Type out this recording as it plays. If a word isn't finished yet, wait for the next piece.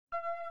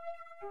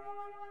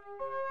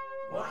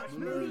Watch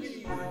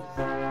movies.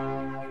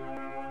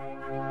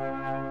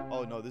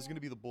 Oh no, this is gonna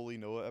be the Bully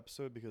Noah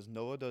episode because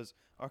Noah does.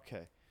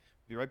 Okay,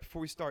 be right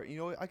before we start. You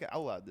know what?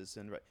 I'll add this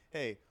in. Right.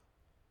 Hey,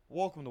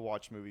 welcome to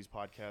Watch Movies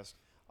podcast.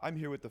 I'm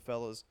here with the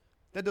fellas.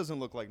 That doesn't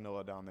look like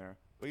Noah down there,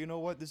 but you know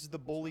what? This is the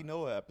Bully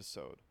Noah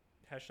episode.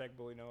 Hashtag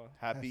Bully Noah.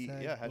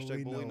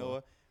 Hashtag Bully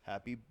Noah.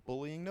 Happy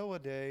Bullying Noah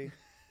Day.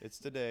 It's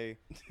today.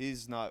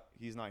 He's not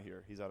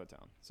here. He's out of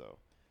town. So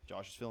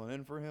Josh is filling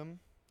in for him,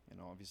 and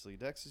obviously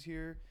Dex is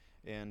here.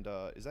 And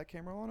is that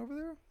camera on over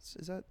there?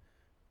 Is that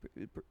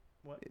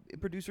What?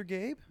 Producer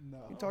Gabe? No.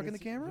 You talking to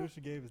camera?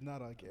 Producer Gabe is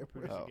not on camera.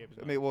 Producer Gabe is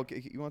not I mean, well,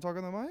 you want to talk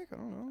on the mic? I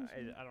don't know.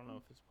 I don't know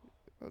if it's...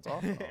 That's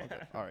off. Oh, okay.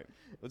 All right,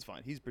 that's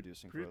fine. He's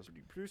producing for us.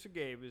 Producer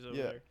Gabe is over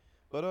Yeah. there.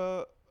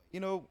 But you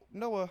know,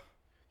 Noah,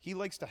 he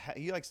likes to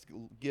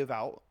give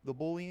out the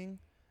bullying,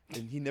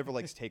 and he never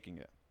likes taking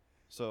it.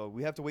 So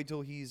we have to wait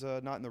till he's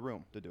not in the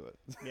room to do it.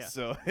 Yeah,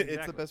 So it's the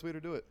exactly. best way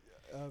to do it.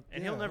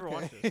 And he'll never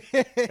watch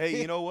this.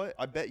 Hey, you know what?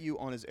 I bet you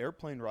on his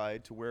airplane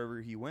ride to wherever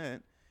he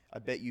went, I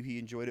bet you he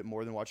enjoyed it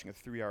more than watching a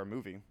 3-hour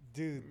movie.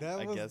 Dude, that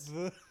I was guess.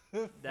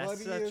 the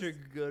That's such a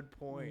good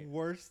point.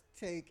 worst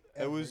take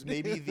ever. It was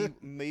maybe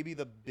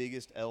the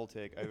biggest L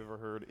take I've ever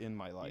heard in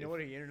my life. You know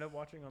what he ended up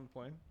watching on the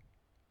plane?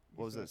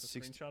 What was that? A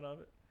screenshot of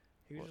it.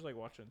 He was What? just like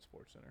watching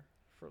Sports Center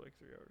for like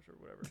 3 hours or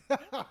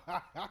whatever.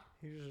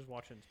 He was just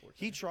watching Sports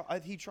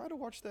Center. He tried to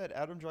watch that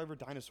Adam Driver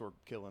dinosaur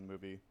killing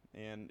movie,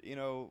 and you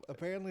know,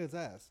 Apparently it's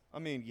ass. I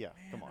mean, yeah,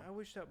 Man, come on. I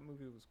wish that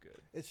movie was good.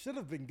 It should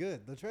have been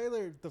good. The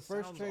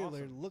first Sounds trailer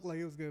awesome. looked like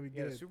it was going to be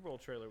Yeah, the good. Super Bowl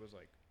trailer was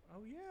like,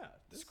 oh yeah,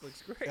 this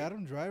looks great.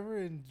 Adam Driver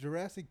in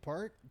Jurassic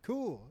Park?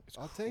 Cool.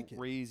 I'll take it.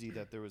 Crazy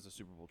that there was a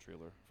Super Bowl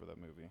trailer for that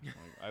movie. Like,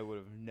 I would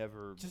have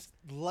never. Just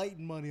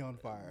lighting money on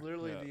fire.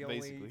 Literally Yeah, the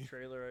basically. only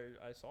trailer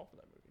I saw for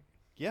that movie.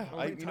 Yeah, The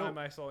only time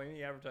I saw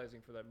any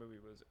advertising for that movie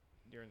was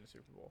during the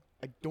Super Bowl.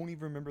 I don't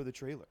even remember the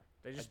trailer.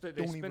 They just don't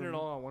they even spin it remember.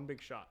 all on one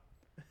big shot.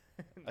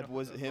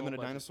 Was it him and a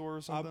dinosaur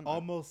or something? I'm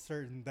almost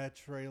certain that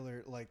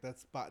trailer, like that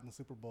spot in the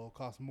Super Bowl,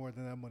 cost more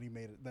than that movie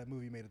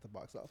made at the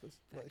box office.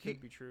 That Like,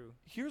 could be true.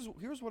 Here's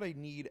what I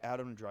need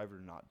Adam Driver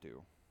to not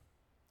do.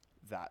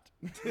 That.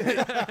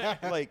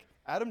 Like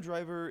Adam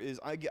Driver is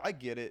I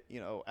get it, you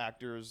know,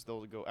 actors,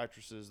 they'll go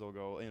actresses, they'll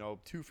go, you know,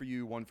 2 for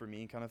you, 1 for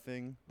me kind of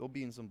thing. They'll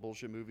be in some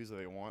bullshit movies that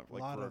they want a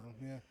like lot for of them,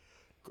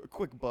 yeah. a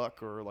quick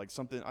buck or like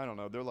something, I don't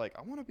know. They're like,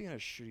 I want to be in a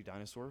shitty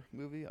dinosaur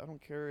movie. I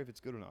don't care if it's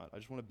good or not. I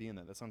just want to be in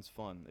that. That sounds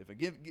fun. If I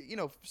give you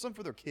know, some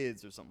for their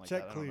kids or something like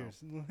Check that. I don't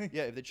know. clears.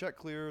 Yeah, if the check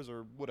clears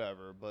or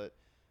whatever. But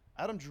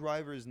Adam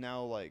Driver is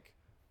now like,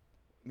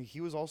 I mean,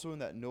 he was also in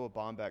that Noah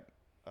Baumbach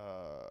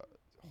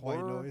White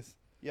horror. Noise.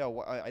 Yeah,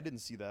 I didn't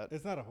see that.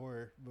 It's not a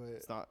horror, but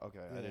It's not okay.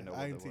 yeah, I didn't know what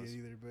I that didn't see was. it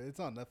either, but it's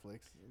on Netflix.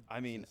 I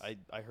mean, It's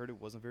I heard it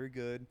wasn't very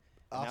good.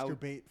 Oscar now-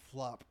 bait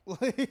flop.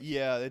 Like,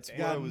 Yeah, that's what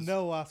I got was.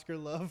 no Oscar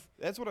love.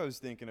 That's what I was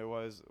thinking. It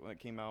was when it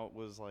came out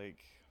was like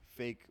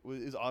fake.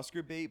 Is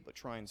Oscar bait, but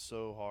trying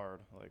so hard.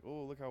 Like,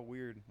 oh, look how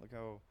weird. Look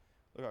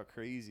how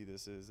crazy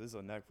this is. This is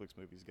a Netflix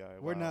movies guy.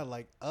 We're Wow. not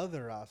like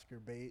other Oscar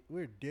bait.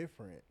 We're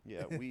different.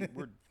 Yeah,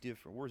 we're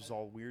different. We're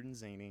all weird and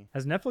zany.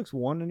 Has Netflix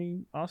won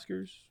any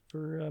Oscars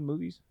for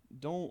movies? I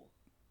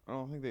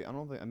don't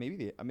think maybe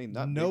they. I mean,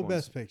 not No big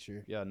Best ones.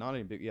 Picture. Yeah, not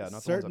any big. Yeah,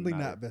 not Certainly the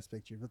ones that not Best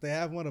Picture, but they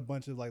have won a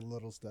bunch of like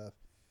little stuff.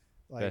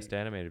 Like Best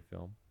animated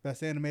film.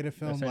 Best animated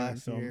film Best animated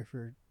last film. year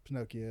for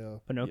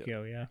Pinocchio.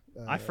 Pinocchio, yeah.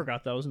 I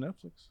forgot that was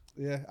Netflix.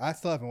 Yeah, I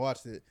still haven't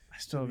watched it. I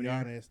still To be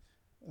haven't either. honest,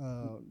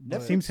 Netflix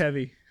but- Seems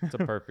heavy. It's a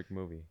perfect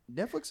movie.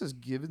 Netflix has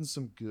given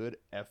some good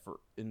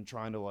effort in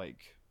trying to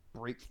like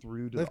break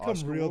through to They've the come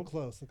Oscar real world.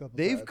 close. A couple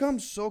They've times. come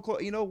so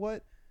close. You know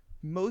what?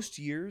 Most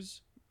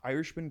years,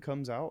 Irishman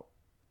comes out.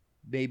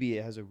 Maybe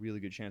it has a really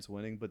good chance of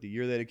winning, but the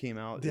year that it came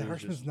out, The it was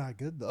Irishman's just, not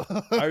good though.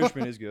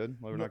 Irishman is good.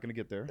 Well, we're not going to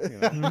get there. You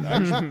know.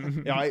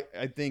 Irishman- yeah,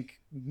 I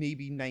think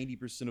maybe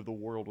 90% of the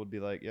world would be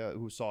like, yeah,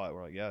 who saw it?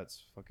 We're like, yeah,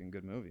 it's a fucking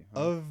good movie.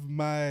 Huh?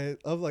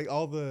 Of like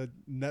all the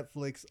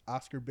Netflix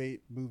Oscar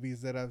bait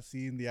movies that I've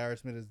seen, The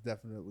Irishman is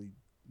definitely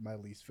my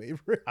least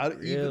favorite.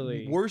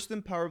 Really? Even worse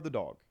than Power of the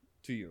Dog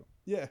to you.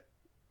 Yeah,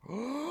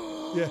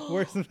 yeah,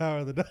 worse than Power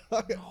of the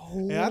Dog.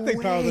 And I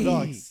think Power of the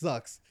Dog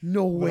sucks.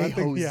 No But I way,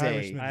 think The Jose.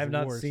 Irishman- I have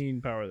not worse.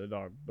 seen Power of the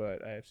Dog,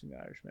 but I have seen The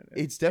Irishman.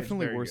 It's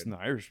definitely very worse good. than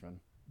The Irishman.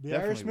 The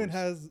Definitely Irishman worse.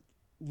 has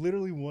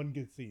literally one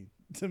good scene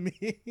to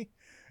me.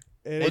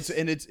 And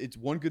It's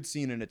one good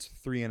scene and it's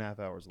 3.5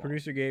 hours long.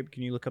 Producer Gabe,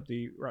 can you look up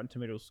the Rotten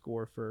Tomatoes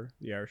score for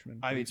The Irishman?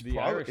 I mean, it's The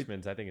probably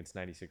Irishman's, I think it's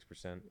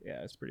 96%.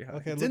 Yeah, it's pretty high.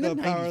 okay, It's look in the up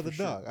Power 90s of the for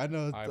sure. Dog. I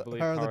know I Power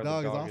believe of the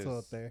Dog is also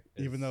up there,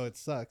 even though it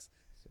sucks.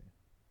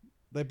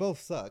 They both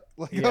suck.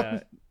 Like,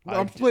 Yeah,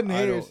 I'm splitting I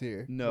hairs don't-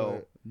 here.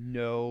 No,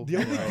 no. The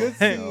only no, good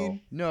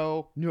scene-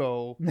 No,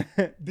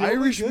 The only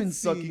Irishman good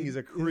sucking scene is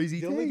a crazy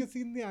The only thing. good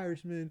scene in The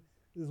Irishman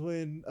is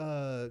when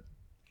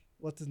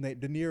what's his name,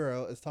 De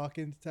Niro is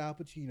talking to Al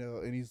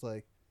Pacino, and he's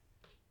like,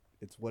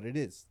 "It's what it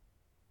is."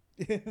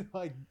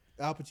 Like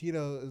Al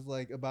Pacino is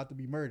like about to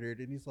be murdered,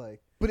 and he's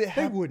like, But it "They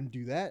happened. wouldn't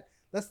do that.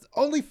 That's the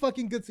only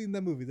fucking good scene in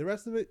that movie. The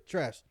rest of it,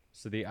 trash.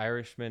 So the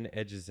Irishman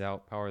edges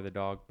out Power of the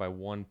Dog by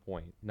 1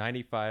 point.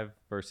 95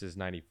 versus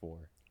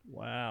 94.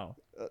 Wow.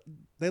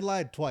 They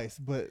lied twice,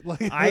 but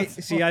like I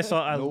that's see. I fine.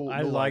 saw. I No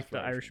like lies for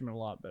the Irishman. Irishman a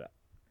lot, but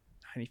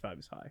 95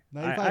 is high.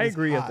 95 I is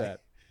agree with high.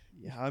 that.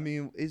 Yeah, I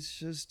mean,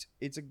 it's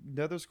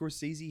another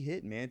Scorsese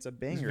hit, man. It's a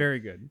banger. It's very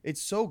good.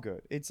 It's so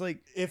good. It's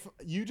like If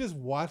you just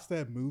watched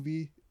that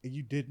movie and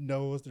you didn't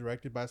know it was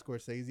directed by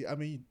Scorsese, I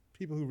mean,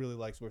 people who really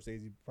like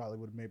Scorsese probably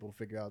would have been able to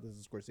figure out this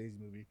is a Scorsese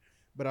movie.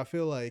 But I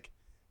feel like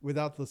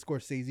without the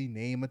Scorsese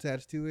name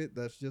attached to it,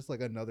 that's just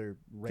like another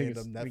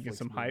random think Netflix it's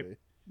some movie. hype.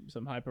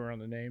 Some hype around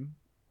the name.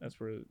 That's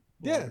where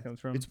Yeah. it comes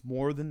from. it's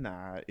more than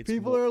that. It's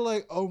People more, are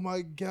like, "Oh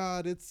my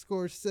god, it's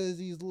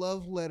Scorsese's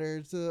love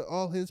letter to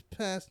all his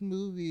past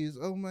movies.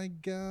 Oh my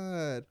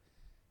god,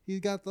 he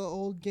got the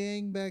old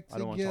gang back I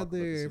don't want to talk about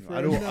together this. for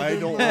I don't.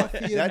 another want.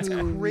 mafia That's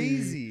movie."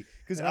 crazy.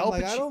 Because And I'm Al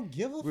like, I Pacino, don't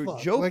give a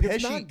fuck. Joe Like, Pesci,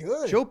 it's not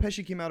good. Joe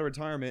Pesci came out of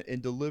retirement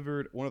and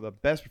delivered one of the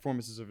best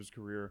performances of his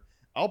career.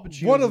 Al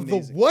Pacino, One is of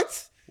amazing. the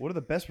what? One of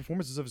the best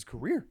performances of his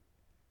career.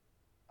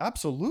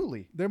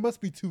 Absolutely. There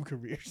must be two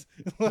careers.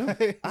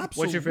 Like, Absolutely.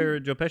 What's your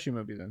favorite Joe Pesci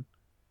movie then?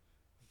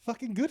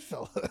 fucking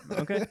Goodfella.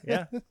 Okay,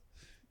 yeah.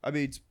 I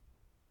mean,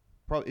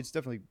 it's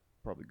definitely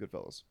probably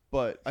Goodfellas,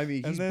 but I mean,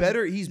 And he's then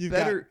better. He's you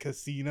better. got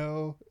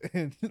Casino.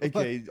 And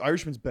Okay,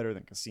 Irishman's better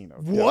than Casino.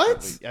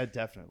 What? Definitely. Yeah,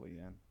 definitely,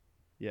 man.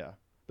 Yeah,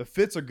 the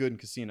fits are good in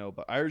Casino,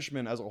 but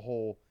Irishman as a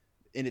whole,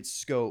 in its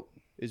scope,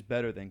 is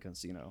better than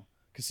Casino.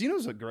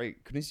 Casino's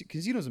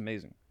Casino's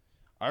amazing.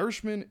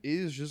 Irishman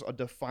is just a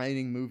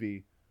defining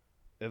movie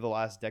of the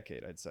last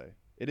decade. I'd say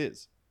it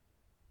is.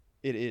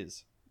 It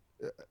is.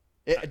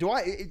 Do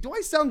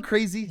I sound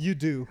crazy? you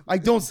do. I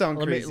don't sound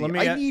Let me- crazy. let me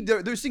I a- need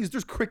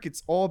there's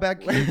crickets all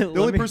back here. Let The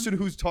only me- person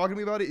who's talking to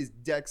me about it is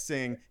Dex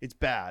saying it's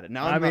bad.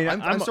 Now I mean,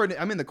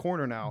 I'm in the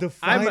corner now.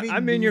 Defining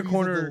I'm in your movies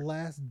of corner. The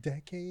last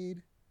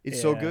decade.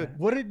 It's so Yeah. good.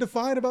 What did it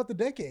define about the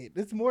decade?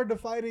 It's more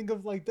defining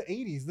of like the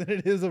 80s than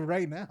it is of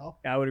right now.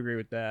 I would agree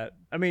with that.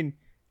 I mean,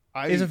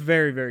 I it's a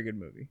very, very good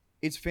movie.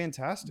 it's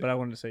fantastic. But I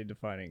wanted to say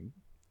defining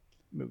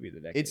movie of the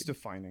decade. It's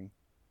defining.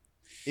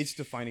 It's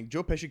defining.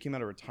 Joe Pesci came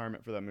out of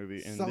retirement for that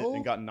movie and, So?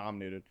 and got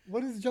nominated.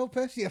 What does Joe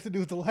Pesci have to do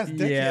with the last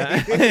decade?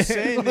 Yeah. I'm just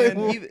saying,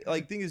 man.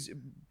 Like, Thing is,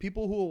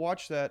 people who will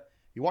watch that,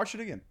 you watch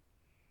it again.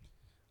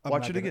 I'm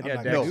Watch not it gonna- again. I'm Yeah,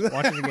 not Dex, gonna do that.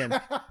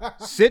 watch it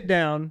again. Sit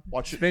down.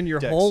 Watch it. Spend your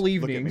Dex, whole look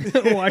at evening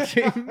me.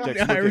 watching Dex, The look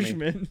at me.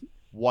 Irishman.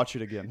 Watch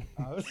it again.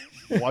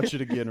 Watch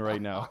it again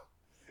right now.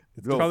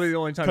 It's Go. probably the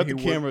only time Cut he the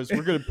would- cameras.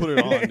 We're gonna put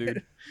it on,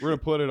 dude. We're gonna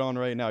put it on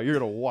right now. You're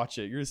gonna watch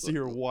it. You're gonna see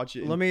her watch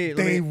it. Let me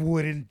They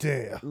wouldn't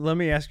dare. let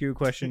me ask you a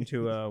question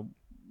to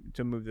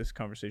move this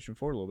conversation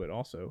forward a little bit.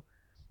 Also,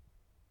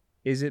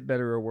 is it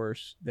better or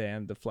worse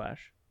than The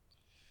Flash?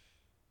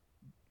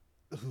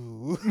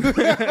 Ooh.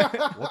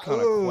 What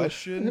kind of Ooh,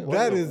 question? What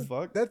That the is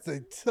fuck? that's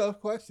a tough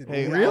question.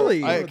 Hey,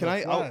 Really?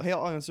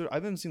 I'll answer. I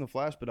haven't seen the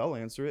Flash, but I'll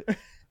answer it.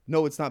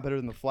 No, it's not better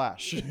than the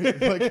Flash.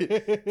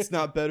 It's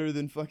not better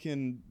than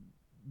fucking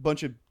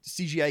bunch of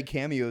CGI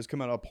cameos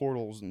come out of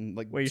portals and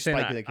like. Wait, you're saying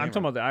spiking that? the I'm talking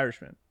camera. about The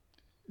Irishman.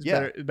 It's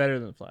Yeah. better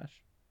than The Flash.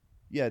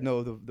 Yeah,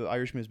 no, the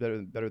Irishman is better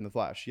than the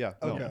Flash. Yeah,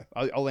 no, Okay.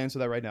 I'll answer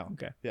that right now.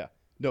 Okay. Yeah,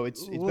 no,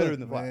 it's Look, better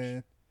than the Flash.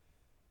 man.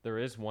 There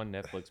is one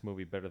Netflix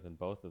movie better than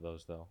both of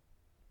those, though.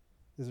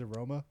 Is it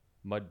Roma?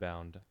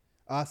 Mudbound.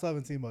 I still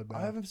haven't seen Mudbound.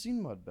 I haven't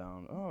seen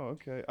Mudbound. Oh,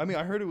 okay. I mean,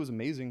 I heard it was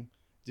amazing.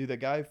 Dude, that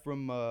guy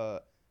from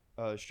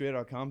Straight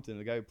Outta Compton,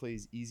 the guy who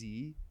plays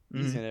Eazy-E,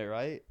 he's Mhm. in it,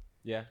 right?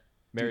 Yeah.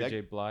 Mary that-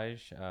 J.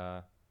 Blige.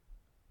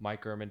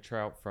 Mike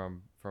Ehrmantraut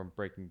from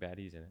Breaking Bad.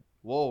 He's in it.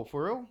 Whoa,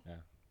 for real? Yeah.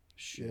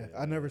 Shit. Yeah,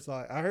 I never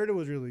saw it. I heard it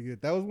was really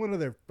good. That was one of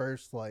their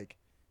first like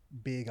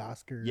big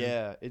Oscar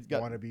Yeah, it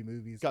got wannabe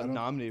movies. I got don't-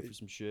 nominated for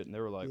some shit, and they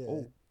were like,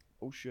 Yeah.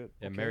 oh shit.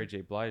 And okay. Mary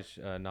J. Blige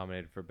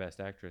nominated for Best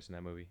Actress in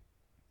that movie.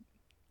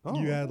 Oh.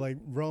 You had like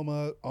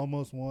Roma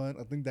almost won.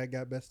 I think that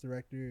got Best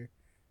Director.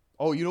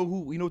 Oh, you know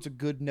who? You know, it's a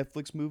good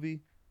Netflix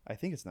movie. I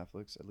think it's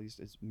Netflix. At least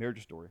it's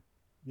Marriage Story.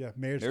 Yeah,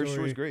 Marriage Marriage Story.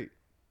 Story's great.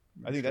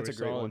 I think that's a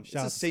great Solid. one. It's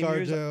Shout the out to same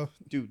year as ScarJo.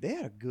 dude. They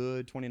had a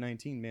good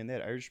 2019, man. They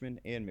had Irishman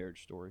and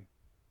Marriage Story.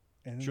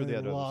 And then Sure they they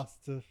had others.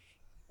 lost to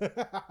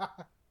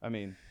I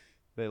mean,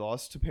 they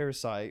lost to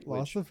Parasite.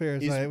 lost which to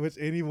Parasite, which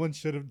anyone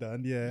should have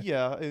done. Yeah,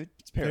 yeah,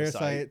 it's Parasite.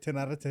 Parasite, 10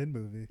 out of 10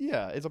 movie.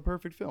 Yeah, it's a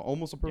perfect film.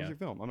 Almost a perfect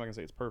film. I'm not gonna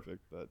say it's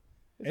perfect, but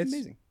it's It's-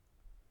 amazing.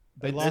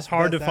 They It's lost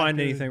hard to Best find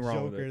Actor anything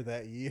wrong with Joker it.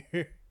 that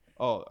year.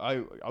 Oh,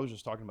 I was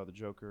just talking about the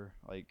Joker.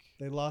 Like,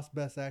 They lost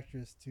Best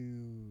Actress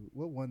to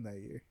what won that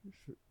year?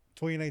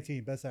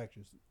 2019 Best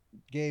Actress.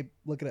 Gabe,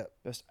 look it up.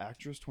 Best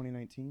Actress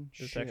 2019.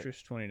 Best Shit.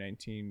 Actress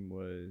 2019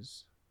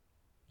 was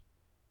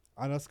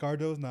I know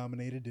ScarJo was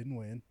nominated, didn't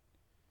win.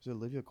 Is it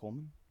Olivia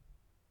Colman?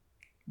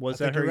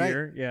 was I that think her you're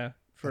year? Yeah,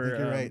 for think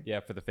you're right. Yeah,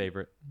 for The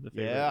Favorite. the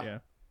favorite. Yeah. Yeah.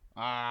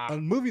 Ah, A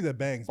movie that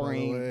bangs, by the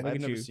boing. way. I've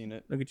at never you. seen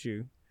it. Look at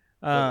you.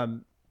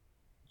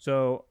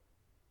 So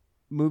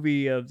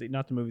movie of the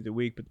not the movie of the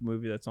week, but the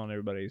movie that's on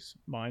everybody's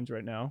minds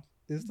right now.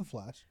 Is The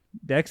Flash.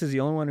 Dex is the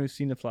only one who's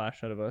seen the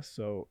Flash out of us,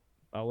 so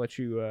I'll let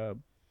you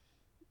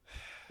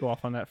go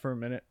off on that for a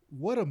minute?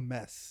 What a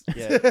mess.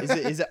 Yeah,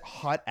 is it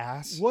hot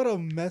ass? What a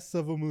mess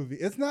of a movie.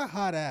 It's not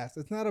hot ass.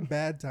 It's not a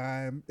bad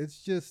time.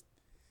 It's just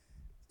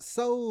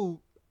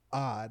so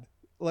odd.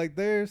 Like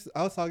I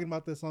was talking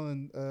about this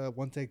on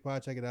One Take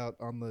Pod. Check it out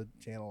on the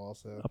channel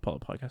also. Apollo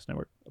Podcast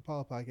Network.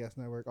 Apollo Podcast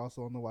Network,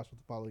 also on the Watch with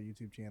Apollo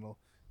YouTube channel.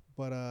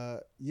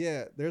 But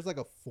yeah, there's like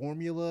a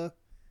formula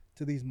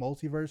to these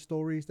multiverse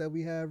stories that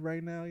we have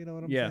right now. You know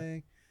what I'm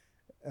saying?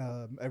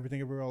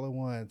 Everything Everywhere All at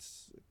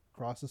Once,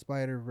 Cross the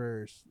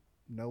Spider-Verse,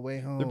 No Way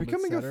Home. They're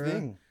becoming a etc.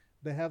 thing.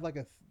 They have like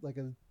a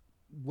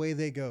way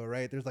they go,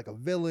 right? There's like a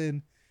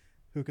villain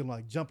who can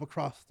like jump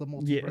across the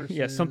multiverse.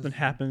 Yeah, something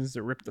happens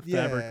to rip the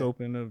fabric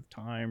open of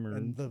time, or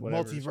and the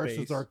whatever, multiverses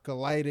space. are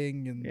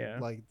colliding, and Yeah.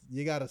 like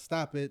you got to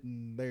stop it.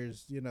 And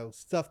there's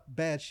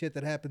bad shit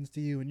that happens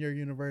to you in your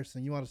universe,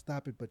 and you want to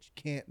stop it, but you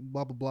can't. And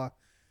blah blah blah.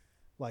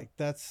 Like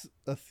that's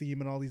a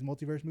theme in all these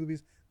multiverse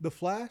movies. The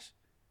Flash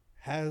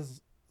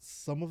has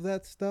some of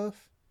that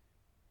stuff,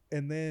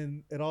 and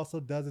then it also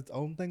does its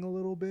own thing a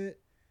little bit,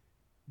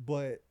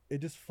 but it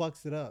just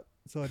fucks it up.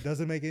 So it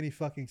doesn't make any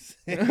fucking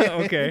sense.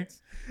 Okay.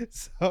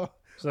 So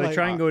they like,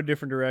 try and go a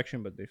different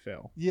direction, but they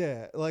fail.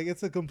 yeah, like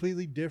it's a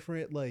completely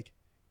different like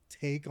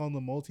take on the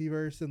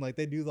multiverse, and like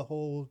they do the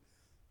whole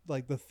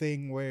like the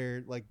thing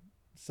where like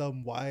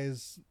some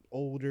wise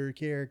older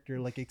character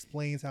like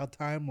explains how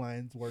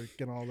timelines work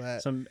and all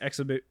that. Some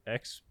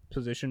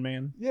exposition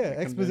man. Yeah, that comes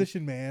in.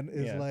 exposition man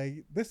is Yeah.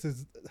 like, this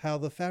is how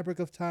the fabric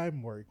of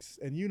time works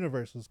and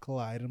universes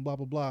collide and blah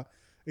blah blah.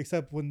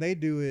 Except when they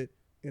do it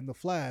in the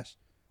Flash,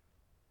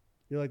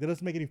 you're like, that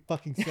doesn't make any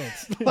fucking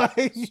sense.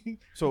 Like,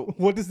 So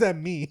what does that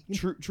mean?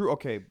 true.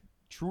 Okay,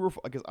 true or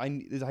because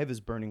I have this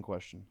burning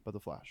question about the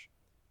Flash.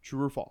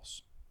 True or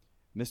false?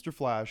 Mr.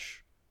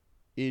 Flash,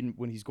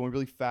 when he's going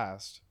really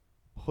fast,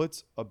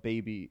 puts a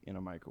baby in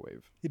a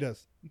microwave. He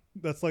does.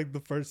 That's like the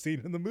first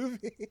scene in the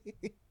movie.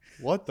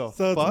 What the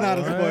So fuck? it's not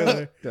a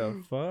spoiler.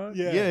 The fuck?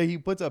 Yeah. He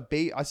puts a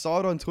baby. I saw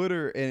it on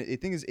Twitter, and the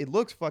thing is, it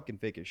looks fucking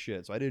fake as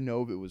shit. So I didn't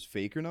know if it was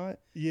fake or not.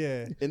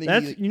 Yeah. And then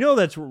That's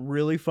that's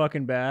really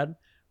fucking bad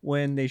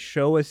when they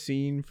show a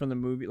scene from the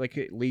movie, like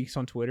it leaks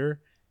on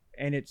Twitter,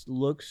 and it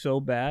looks so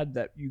bad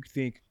that you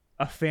think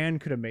a fan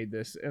could have made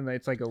this, and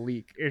it's like a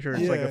leak, or it's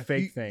like Yeah. a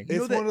fake thing. You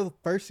know It's that- one of the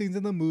first scenes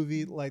in the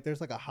movie. Like,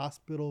 there's like a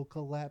hospital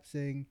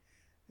collapsing,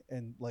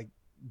 and like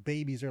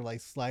babies are like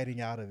sliding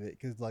out of it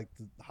because like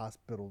the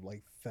hospital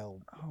like fell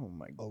Oh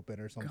my open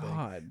or something.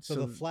 god! So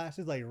the Flash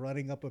is like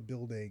running up a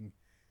building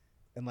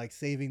and like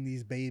saving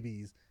these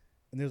babies,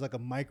 and there's like a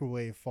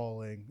microwave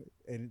falling,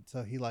 and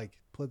so he like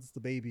puts the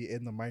baby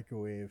in the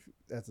microwave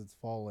as it's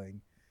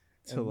falling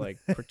to and- like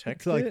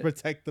protect to like it?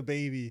 protect the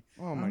baby.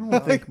 oh I my don't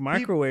god! think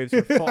microwaves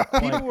are People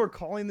like, were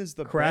calling this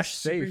the Crash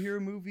best safe.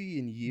 superhero movie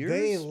in years.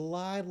 They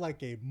lied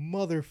like a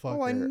motherfucker.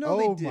 Oh, I know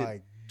they Oh did.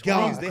 my Please,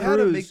 god! they had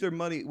to Cruise. make their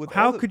money with.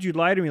 how all the, could you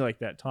lie to me like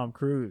that, Tom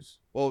Cruise?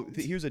 Well,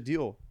 here's a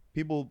deal.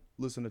 People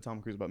listen to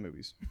Tom Cruise about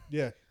movies,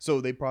 Yeah, so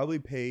they probably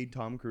paid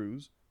Tom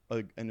Cruise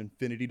an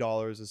infinity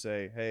dollars to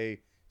say,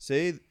 "Hey,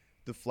 say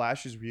the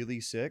Flash is really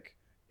sick."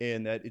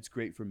 And that it's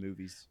great for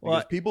movies because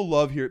Well, people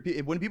love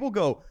when people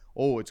go,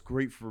 "Oh, it's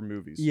great for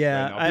movies."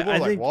 Yeah, right now, people I are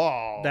like, think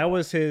 "Wow." That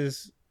was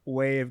his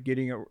way of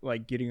getting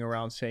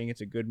around saying it's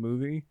a good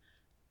movie,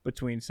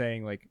 between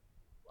saying like,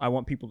 I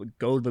want people to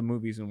go to the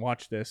movies and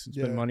watch this and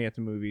spend Yeah. money at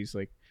the movies.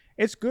 Like,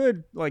 it's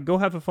good. Like, go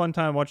have a fun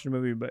time watching the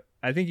movie. But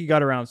I think he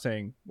got around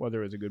saying whether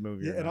it was a good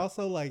movie yeah, or and not.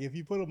 also like if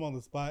you put him on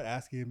the spot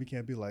asking him, he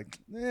can't be like,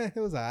 it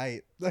was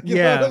alright. Like,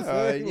 Yeah. what I'm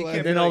saying? You Like, can't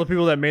And then be all like- the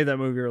people that made that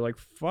movie are like,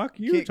 "Fuck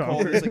you, Can't Tom."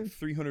 call this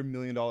Cruise." like $300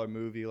 million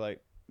movie.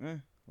 Like,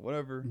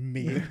 whatever.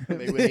 me.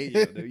 They would hate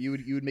you.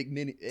 You would make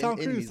Tom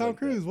enemies Cruise. Tom like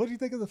that. Cruise. What do you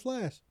think of the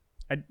Flash?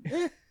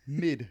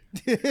 Mid.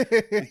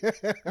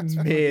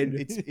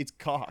 Mid. It's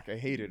cock. I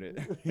hated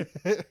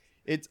it.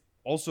 It's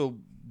also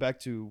back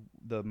to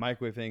the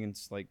microwave thing. And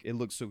it's like it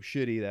looks so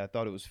shitty that I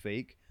thought it was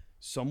fake.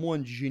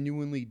 Someone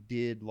genuinely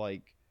did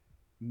like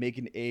make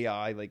an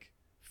AI like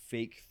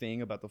fake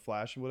thing about the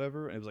Flash or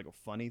whatever, and it was like a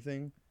funny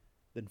thing.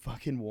 Then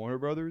fucking Warner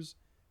Brothers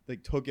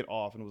like took it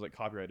off and it was like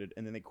copyrighted,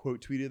 and then they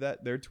quote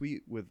tweeted their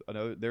tweet with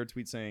their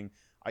tweet saying,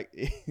 "I."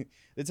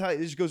 It's how it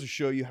just goes to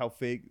show you how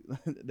fake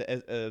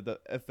the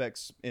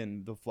FX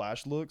in the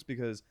Flash looks,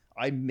 because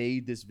I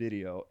made this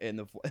video and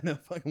the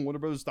fucking Warner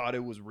Brothers thought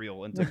it was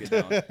real and took it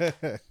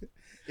down.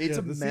 It's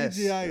a the mess.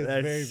 CGI is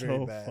That's very, very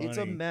so bad. funny. It's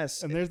a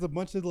mess. And there's a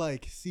bunch of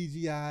like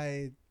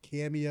CGI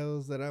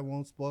cameos that I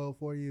won't spoil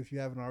for you if you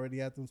haven't already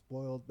had them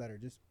spoiled, that are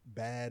just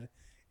bad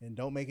and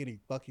don't make any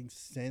fucking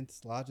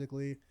sense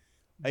logically.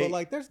 But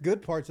like there's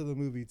good parts of the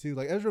movie too.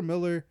 Like Ezra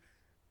Miller,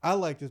 I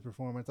liked his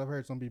performance. I've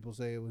heard some people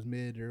say it was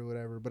mid or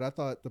whatever, but I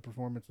thought the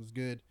performance was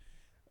good.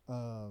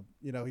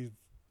 He's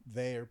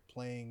there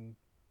playing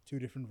two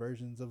different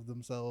versions of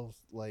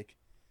themselves, like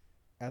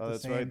at the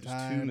that's same right. There's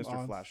time. two Mr.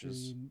 on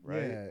Flashes, screen.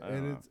 right? Yeah,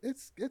 and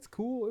it's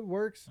cool. It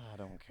works. I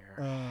don't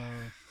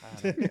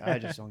care. I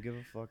just don't give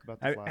a fuck about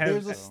the Flash.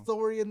 There's a so.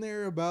 story in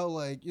there about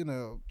like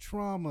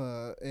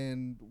trauma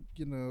and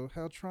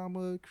how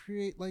trauma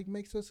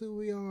makes us who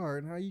we are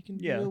and how you can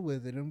Yeah. deal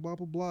with it and blah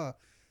blah blah.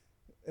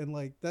 and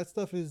like that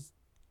stuff is,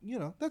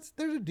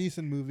 there's a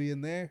decent movie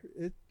in there.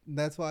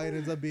 That's why it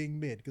ends up being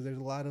mid, because there's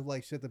a lot of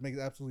like shit that makes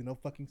absolutely no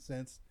fucking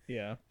sense.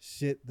 Yeah.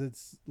 Shit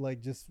that's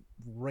like just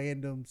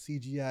random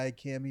CGI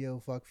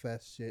cameo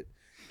fuckfest shit.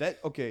 That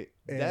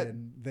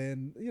And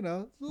then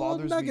little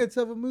bothers me. nuggets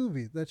of a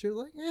movie that you're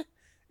like,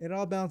 it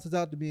all balances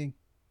out to being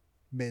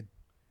mid.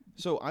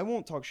 So I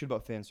won't talk shit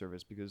about fan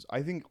service because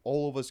I think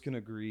all of us can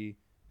agree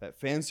that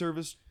fan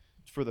service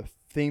for the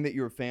thing that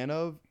you're a fan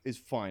of is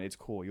fine. It's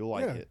cool. You'll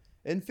like it.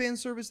 And fan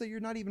service that you're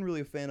not even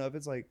really a fan of,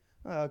 it's like,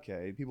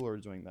 okay, people are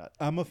doing that.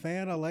 I'm a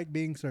fan. I like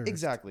being served.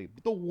 Exactly.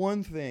 But the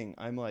one thing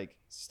I'm like,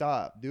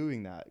 stop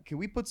doing that. Can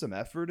we put some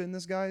effort in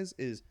this, guys?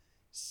 Is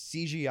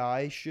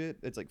CGI shit.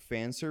 It's like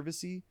fan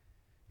servicey.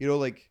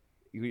 Like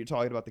you're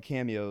talking about the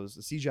cameos,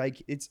 the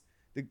CGI. It's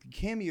the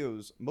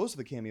cameos. Most of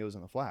the cameos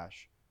in the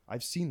Flash,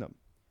 I've seen them.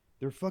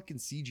 They're fucking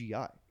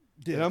CGI.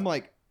 Yeah. And I'm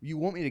like, you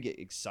want me to get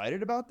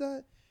excited about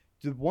that?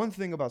 The one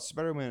thing about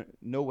Spider-Man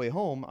No Way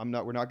Home,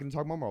 we're not going to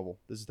talk about Marvel.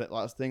 This is the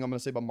last thing I'm going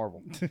to say about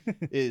Marvel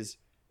is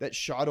that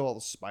shot of all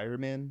the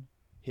Spider-Man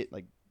hit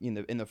like in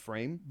the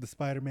frame. The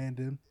Spider-Man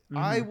did. Mm-hmm.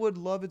 I would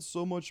love it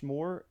so much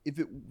more if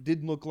it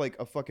didn't look like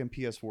a fucking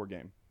PS4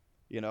 game.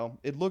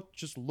 It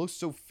looks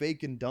so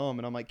fake and dumb,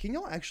 and I'm like, can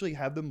y'all actually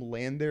have them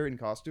land there in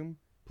costume,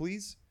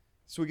 please,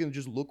 so we can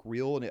just look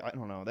real? And I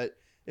don't know, that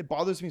it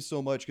bothers me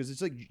so much because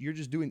it's like they're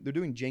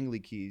doing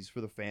jangly keys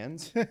for the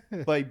fans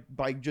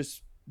by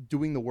just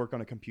doing the work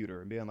on a computer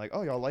and being like,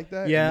 oh, y'all like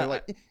that? Yeah, and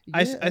they're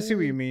like, I see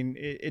what you mean.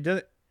 It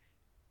does.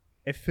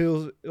 It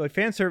feels like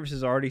fan service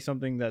is already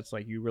something that's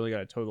like you really got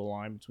to toe the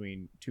line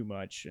between too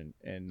much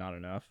and not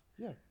enough.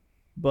 Yeah.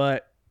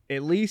 But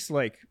at least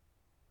like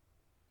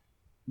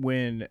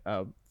when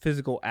a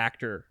physical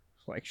actor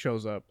like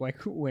shows up, like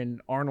when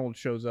Arnold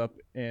shows up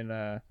in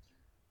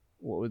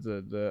what was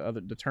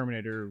the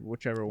Terminator,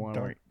 whichever one.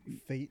 Dark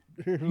Fate.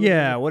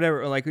 Yeah,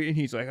 whatever. Like, and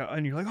he's like,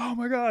 and you're like, oh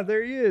my god,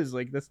 there he is.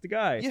 Like, that's the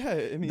guy. Yeah,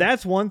 I mean,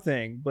 That's one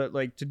thing, but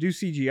like to do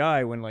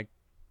CGI when like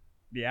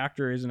the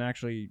actor isn't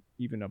actually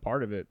even a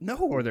part of it, no,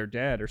 or they're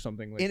dead or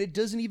something. Like, and it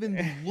doesn't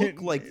even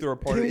look like they're a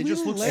part of it. It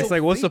just looks. it's so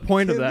like, what's the fake.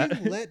 point of Can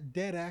that? we let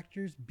dead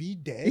actors be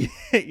dead?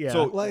 Yeah.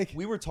 So Like,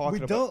 we were talking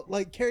We about. don't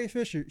like Carrie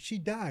Fisher. She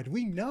died.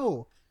 We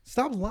know.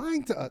 Stop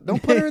lying to us.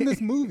 Don't put her in this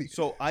movie.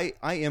 So I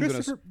am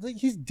gonna. Like,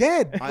 he's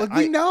dead. I- Like,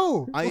 we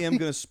know. I am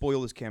gonna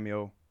spoil his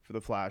cameo for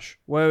the Flash.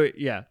 well,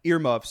 yeah.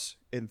 Earmuffs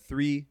in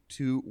 3,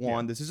 2,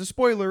 1. Yeah. This is a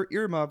spoiler.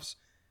 Earmuffs.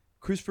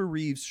 Christopher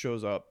Reeves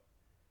shows up.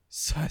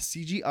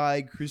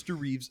 CGI Christopher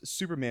Reeves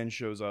Superman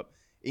shows up,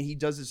 and he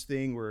does this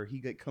thing where he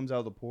comes out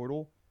of the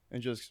portal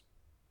and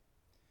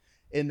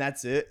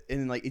that's it.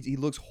 And like he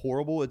looks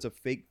horrible. It's a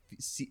fake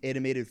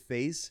animated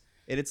face,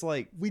 and it's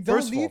like We don't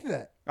first of all, need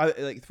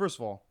that. First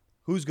of all,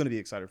 who's gonna be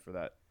excited for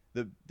that?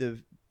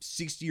 The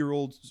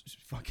 60-year-old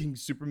fucking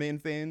Superman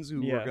fans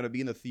who are gonna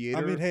be in the theater.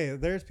 I mean, hey,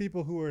 there's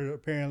people who are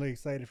apparently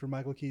excited for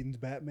Michael Keaton's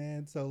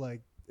Batman, so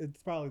like it's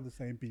probably the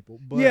same people.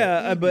 But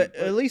Yeah, but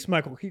at least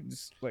Michael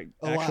Keaton's like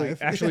Alive.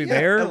 actually Yeah,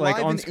 there, alive like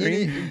on and in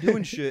screen, it and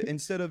doing shit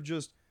instead of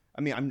just. I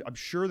mean, I'm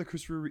sure the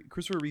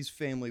Christopher Reeve's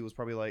family was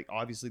probably like,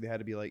 obviously they had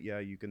to be like, yeah,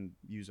 you can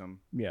use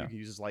him. Yeah. You can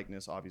use his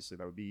likeness. Obviously,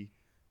 that would be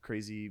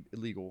crazy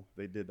illegal.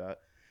 They did that,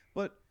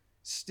 but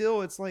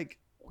still, it's like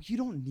you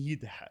don't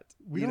need that.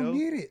 we you don't know?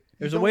 need it.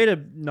 There's a way to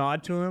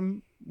nod to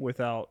him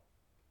without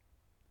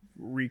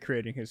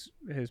recreating his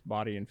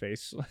body and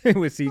face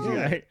with CGI.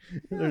 Yeah,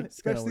 It's kinda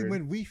especially weird.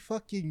 when we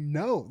fucking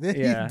know that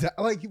Yeah.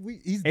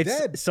 he's It's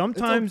dead.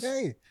 sometimes It's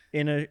okay.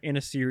 in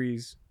a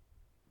series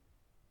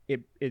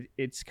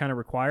it's kind of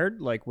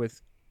required, like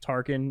with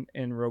Tarkin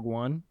in Rogue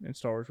One and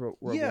Star Wars Rogue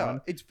Yeah,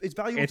 One. it's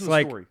valuable It's to the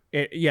like story.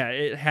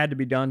 it had to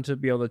be done to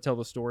be able to tell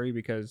the story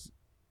because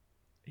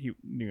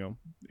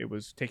it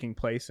was taking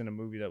place in a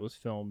movie that was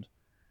filmed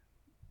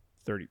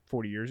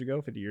 40 years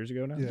ago, 50 years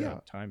ago now. Yeah.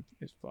 Time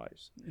is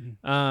flies.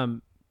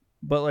 Mhm.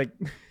 But like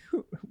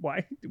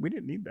why we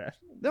didn't need that.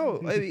 No,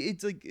 I mean,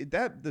 it's like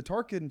that. The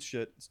Tarkin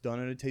shit is done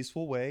in a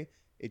tasteful way.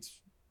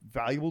 It's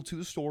valuable to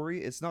the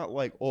story. It's not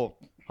like, oh,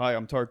 hi,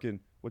 I'm Tarkin.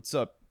 What's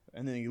up?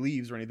 And then he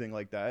leaves or anything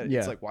like that. Yeah.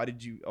 It's like, why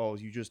did you? Oh,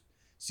 you just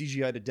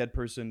CGI'd a dead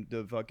person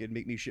to fucking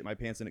make me shit my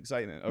pants in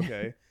excitement.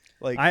 Okay,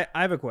 like I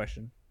have a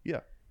question. Yeah.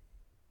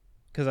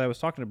 Because I was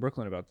talking to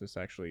Brooklyn about this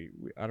actually.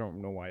 I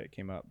don't know why it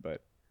came up,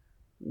 but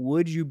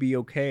would you be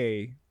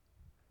okay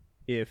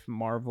if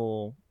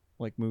Marvel,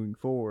 like moving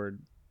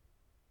forward,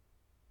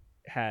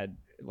 had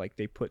like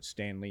they put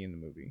Stan Lee in the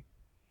movie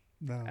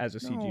No. as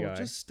a no, CGI?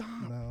 just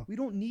stop. No. We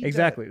don't need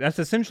Exactly. That. That's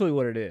essentially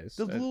what it is.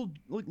 The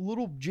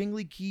little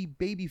jingly key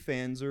baby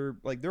fans are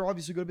like they're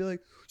obviously gonna be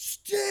like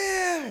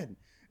Stan,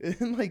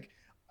 and like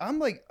I'm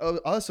like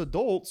us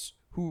adults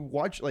who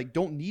watch like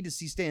don't need to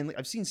see Stan Lee.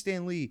 I've seen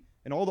Stan Lee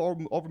in all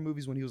the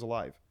movies when he was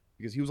alive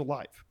because he was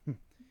alive.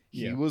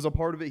 He Yeah. was a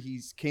part of it.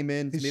 He came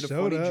in, He made a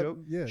showed funny up, joke,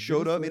 yeah,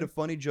 showed did up, his made a thing.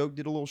 funny joke,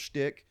 did a little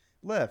shtick,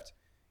 left.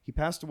 He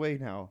passed away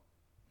now.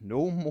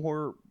 No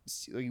more.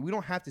 We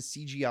don't have to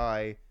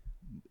CGI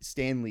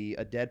Stan Lee,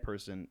 a dead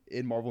person,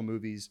 in Marvel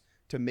movies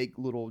to make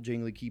little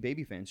jingly key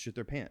baby fans shit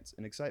their pants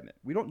in excitement.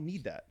 We don't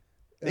need that.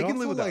 They can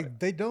live without it.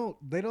 they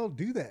don't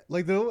do that.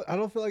 Like I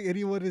don't feel like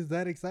anyone is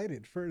that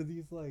excited for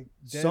these like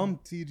dead Some-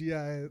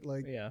 CGI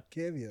like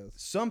cameos.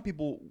 Some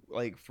people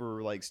like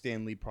for like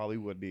Stan Lee probably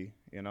would be.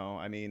 You know,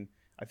 I mean,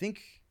 I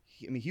think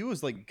he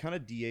was like kind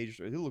of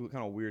de-aged. He looked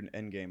kind of weird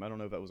in Endgame. I don't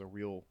know if that was a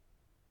real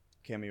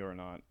cameo or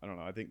not. I don't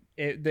know. I think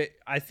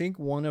I think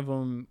one of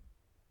them,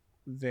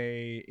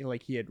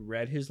 he had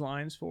read his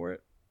lines for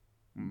it,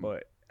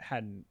 but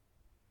hadn't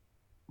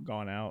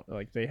gone out.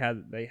 Like they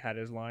had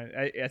his line.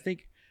 I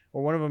think,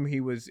 or one of them,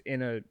 he was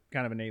in a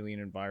kind of an alien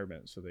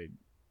environment, so they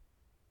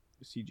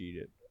CG'd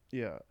it.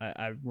 yeah.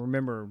 I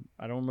remember.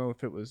 I don't know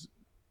if it was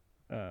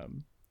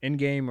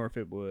Endgame or if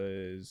it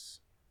was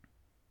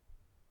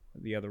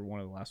the other one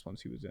of the last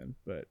ones he was in,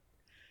 but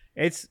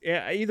it's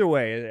either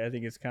way. I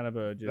think it's kind of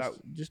a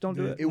just don't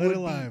do it. It would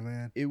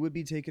man. It would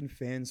be taking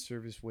fan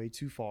service way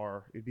too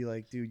far. It'd be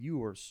like, dude,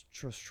 you are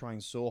just trying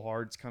so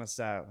hard. It's kind of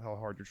sad how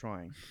hard you're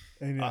trying.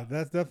 And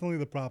that's definitely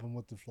the problem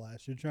with the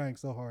Flash. You're trying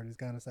so hard. It's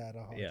kind of sad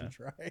how hard you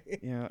try.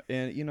 Yeah,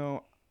 and you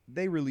know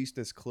they released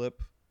this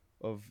clip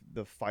of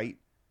the fight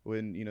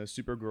when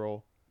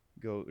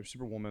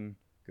Superwoman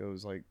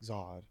goes like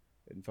Zod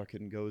and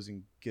fucking goes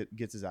and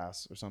gets his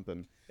ass or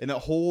something. And that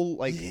whole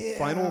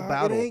final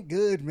battle, it ain't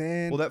good,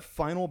 man. Well, that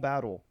final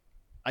battle,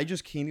 I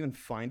just can't even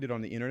find it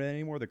on the internet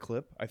anymore. The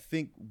clip, I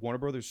think Warner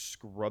Brothers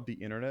scrubbed the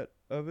internet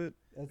of it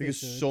because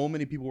so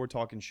many people were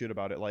talking shit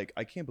about it. Like,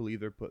 I can't believe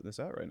they're putting this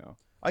out right now.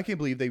 I can't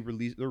believe they're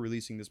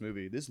releasing this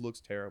movie. This looks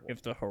terrible.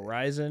 If the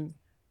horizon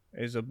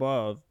is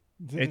above,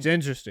 it's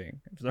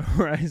interesting. If the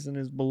horizon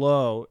is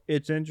below,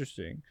 it's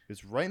interesting.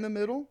 It's right in the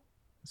middle.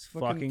 It's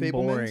fucking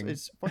boring.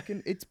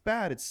 It's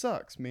bad. It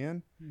sucks,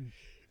 man.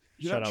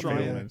 Shut up,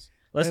 Fablemans.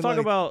 Let's talk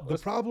about the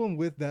problem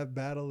with that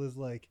battle is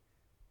like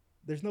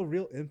there's no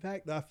real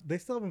impact. They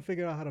still haven't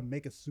figured out how to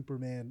make a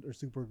Superman or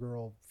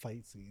Supergirl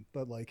fight scene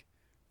that like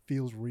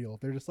feels real.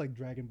 They're just like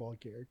Dragon Ball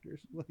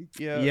characters. Like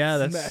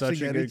that's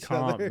such a good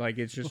comp. Other. Like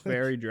it's just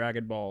very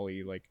Dragon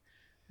Ball-y. Like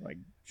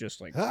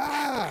just like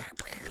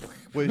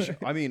Which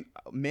I mean,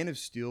 Man of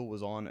Steel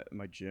was on at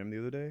my gym the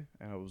other day,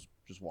 and I was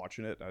just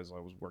watching it as I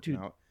was working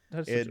out.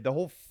 The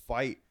whole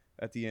fight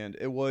at the end,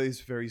 it was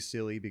very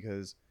silly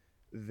because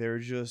they're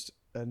just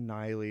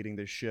annihilating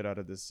the shit out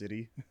of the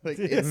city. Like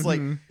it's like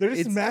they're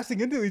just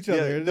smashing into each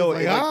other.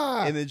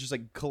 And then just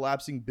like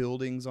collapsing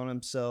buildings on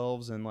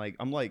themselves, and like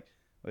I'm like,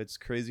 it's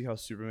crazy how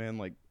Superman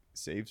like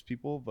saves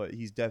people, but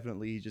he's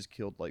definitely just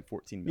killed like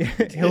 14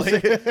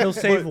 million. He'll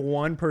save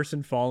one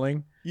person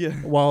falling,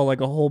 while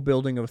like a whole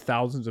building of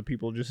thousands of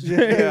people just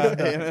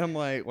and I'm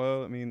like,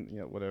 well, I mean,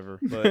 whatever.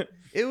 But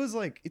it was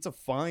like, it's a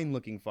fine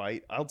looking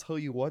fight. I'll tell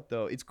you what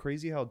though, it's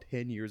crazy how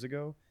 10 years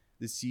ago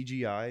the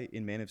CGI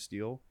in Man of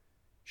Steel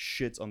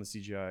shits on the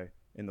CGI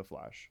in the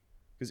Flash,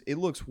 because it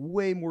looks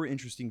way more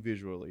interesting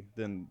visually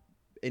than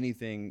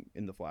anything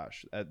in the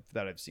Flash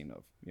that I've seen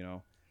of.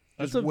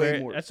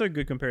 That's a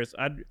good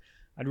comparison.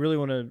 I'd really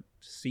want to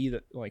see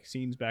that, like,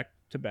 scenes back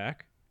to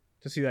back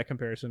to see that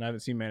comparison. I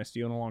haven't seen Man of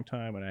Steel in a long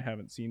time, and I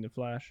haven't seen The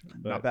Flash.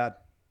 But not bad.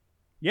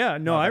 Yeah,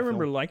 no, I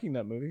remember liking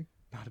that movie.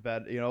 Not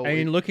bad. I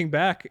mean, looking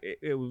back,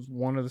 it was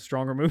one of the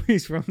stronger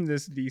movies from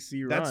this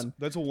DC run.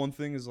 That's one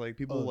thing is like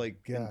people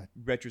in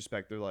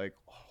retrospect, they're like,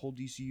 oh, whole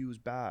DCU is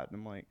bad. And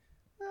I'm like,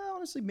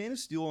 honestly, Man of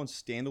Steel on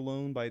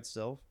standalone by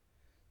itself,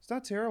 it's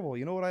not terrible.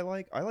 You know what I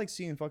like? I like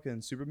seeing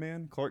fucking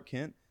Superman, Clark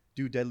Kent,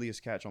 do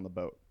Deadliest Catch on the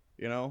boat.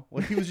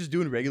 Like he was just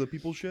doing regular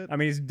people shit. I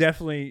mean, he's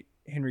definitely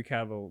Henry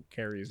Cavill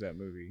carries that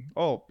movie.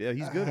 Oh yeah,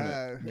 he's good in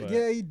it.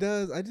 Yeah, he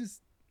does.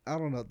 I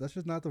don't know. That's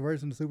just not the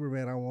version of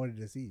Superman I wanted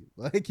to see.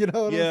 Like, you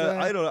know what I'm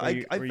saying? I don't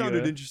know. I found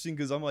it interesting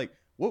because I'm like,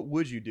 what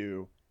would you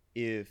do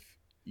if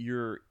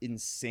you're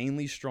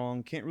insanely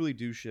strong, can't really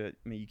do shit?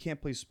 I mean, you can't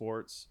play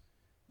sports.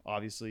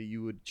 Obviously,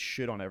 you would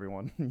shit on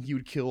everyone. You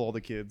would kill all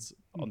the kids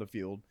on the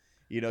field.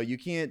 You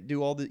can't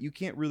do all the. You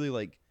can't really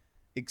like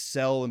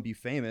excel and be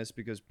famous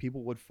because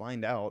people would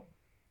find out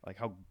like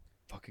how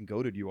fucking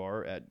goated you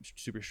are at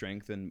super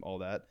strength and all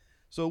that.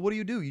 So what do?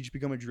 You just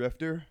become a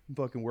drifter,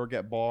 fucking work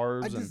at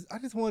bars. I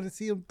just wanted to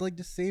see him like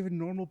just saving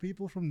normal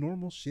people from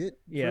normal shit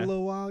for a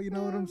little while. You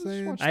know what I'm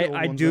saying?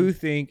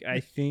 I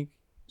think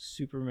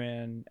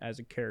Superman as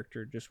a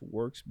character just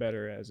works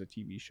better as a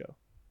TV show.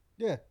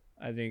 Yeah.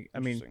 I mean,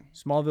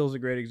 Smallville's a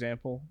great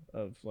example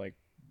of like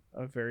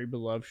a very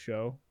beloved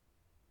show.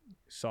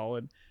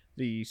 Solid.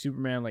 The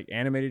Superman like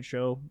animated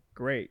show,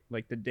 great.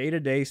 Like the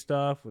day-to-day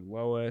stuff with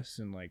Lois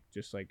and like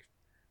just like,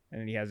 and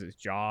then he has his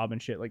job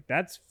and shit. Like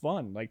that's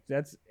fun. Like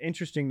that's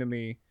interesting to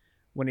me.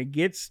 When it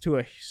gets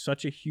to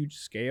such a huge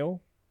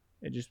scale,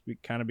 it just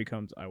kind of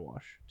becomes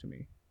eyewash to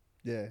me.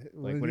 Yeah,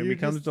 like when it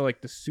becomes to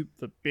like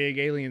the big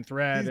alien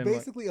threat. He's and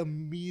basically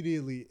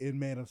immediately in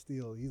Man of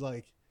Steel. He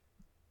like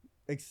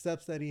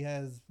accepts that he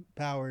has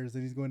powers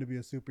and he's going to be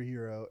a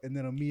superhero, and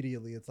then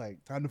immediately it's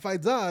like time to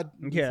fight Zod.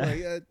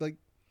 Yeah, like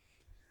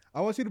I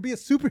want you to be a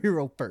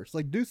superhero first.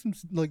 Like do some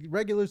like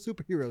regular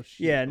superhero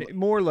shit. Yeah,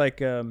 more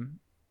like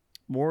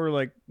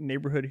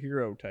neighborhood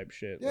hero type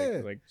shit.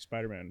 Yeah, like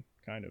Spider-Man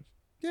kind of.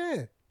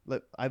 Yeah.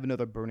 I have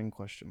another burning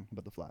question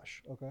about the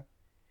Flash. Okay.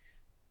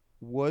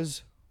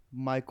 Was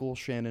Michael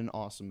Shannon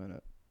awesome in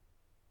it?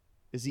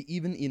 Is he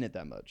even in it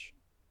that much?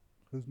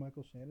 Who's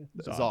Michael Shannon?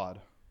 Zod.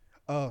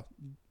 Oh,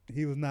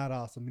 he was not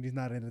awesome, and he's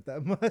not in it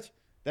that much.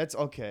 That's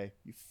okay.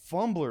 You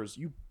fumblers.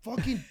 You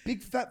fucking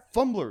big fat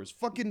fumblers.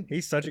 Fucking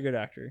He's such a good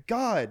actor.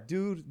 God,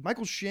 dude.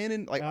 Michael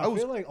Shannon. Like I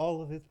feel like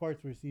all of his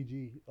parts were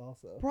CG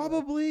also.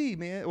 probably,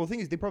 man. Well, the thing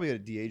is, they probably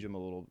had to de-age him a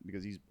little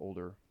because he's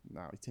older.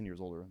 Now he's 10 years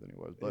older than he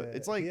was. But Yeah,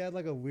 it's like he had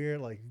like a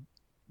weird like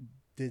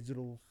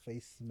digital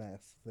face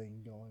mask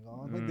thing going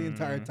on like the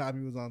entire time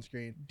he was on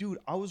screen. dude,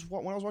 when I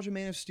was watching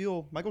Man of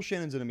Steel, Michael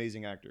Shannon's an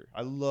amazing actor.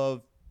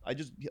 I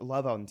just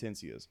love how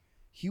intense he is.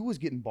 He was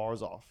getting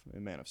bars off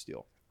in Man of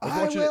Steel. was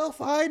I watching it- will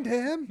find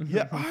him.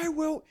 Yeah, I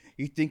will.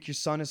 You think your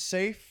son is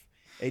safe?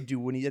 Hey, dude,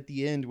 when he's at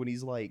the end, when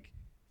he's like,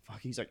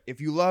 if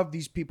you love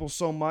these people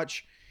so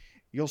much,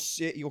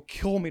 you'll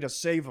kill me to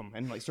save them,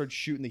 and like started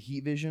shooting the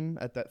heat vision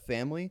at that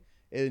family,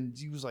 and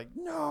he was like,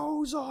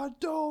 no, Zod,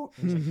 don't.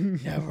 And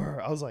he's like, never.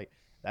 I was like,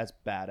 that's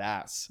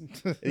badass.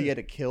 And he had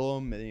to kill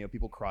him, and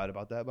people cried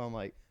about that, but I'm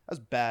like,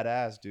 that's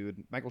badass,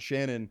 dude. Michael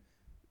Shannon.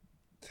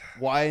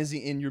 Why is he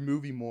in your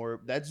movie more?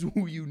 That's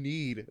who you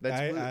need.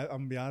 I'm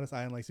gonna be honest,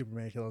 I didn't like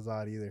Superman killing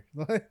Zod either.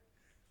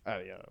 Oh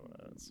yeah,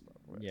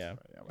 Yeah.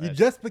 You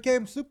just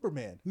became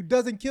Superman, who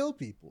doesn't kill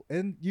people,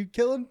 and you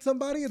killing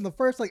somebody in the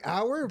first like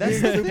hour of That's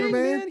being the thing,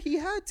 Superman. man. He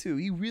had to.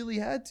 He really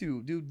had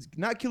to, dude.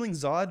 Not killing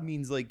Zod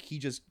means like he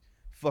just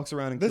fucks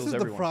around and This kills is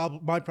everyone. the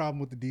problem. My problem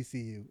with the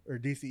DCU or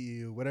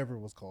DCEU, whatever it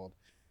was called.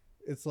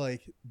 It's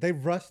like they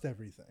rushed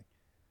everything.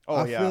 Oh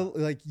I yeah. feel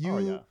like Oh,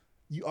 yeah.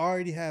 you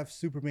already have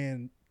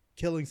Superman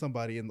killing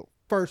somebody in the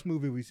first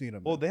movie we've seen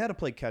him. Well, in. they had to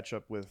play catch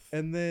up with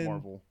and then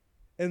Marvel.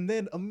 and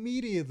then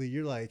immediately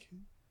you're like,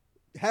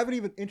 haven't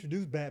even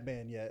introduced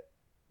Batman yet.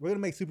 We're gonna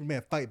make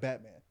Superman fight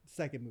Batman.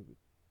 Second movie,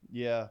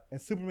 Yeah.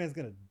 and Superman's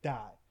gonna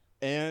die.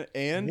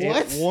 And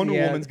What? Wonder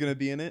Yeah. Woman's gonna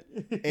be in it,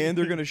 and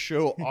they're gonna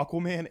show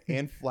Aquaman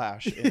and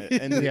Flash in it,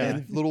 and, Yeah.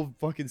 and little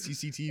fucking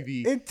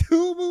CCTV. in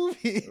 2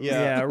 movies.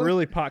 Yeah. Yeah,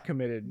 really pot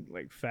committed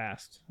like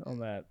fast on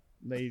that.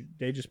 They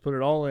just put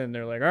it all in.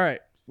 They're like, all right,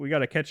 we got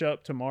to catch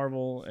up to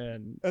Marvel,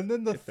 and And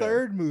then the If they-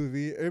 third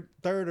movie,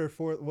 third or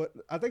fourth, what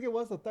I think it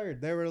was the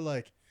third. They were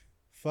like,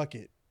 "Fuck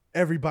it,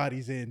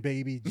 everybody's in,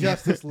 baby.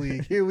 Justice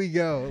League, here we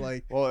go."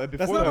 Like Well, that's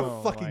before not that, a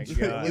Oh fucking my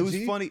trilogy. God. it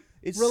was funny.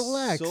 It's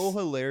Relax. so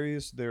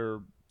hilarious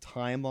their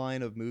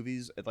timeline of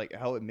movies, like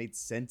how it made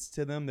sense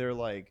to them. They're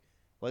like,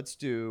 let's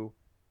do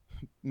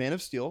Man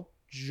of Steel,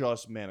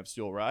 just Man of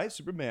Steel, right?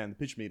 Superman, the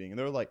pitch meeting, and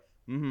they're like,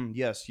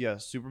 yes,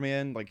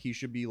 Superman, like he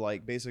should be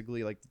like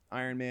basically like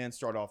Iron Man,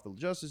 start off the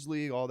Justice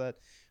League, all that.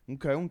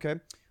 Okay.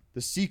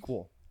 The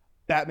sequel,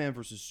 Batman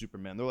versus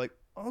Superman. They're like,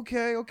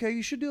 okay,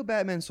 you should do a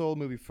Batman solo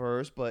movie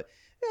first, but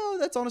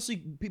that's honestly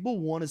people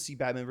want to see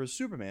Batman versus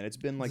Superman. It's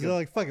been like they're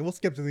like, "Fuck it, we'll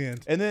skip to the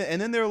end." and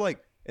then they're like,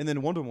 and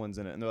then Wonder Woman's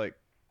in it, and they're like,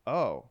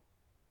 oh,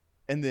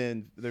 and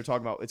then they're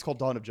talking about it's called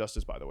Dawn of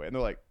Justice, by the way, and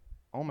they're like,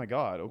 oh my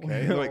god,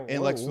 okay, and, they're like,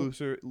 and Lex Whoa.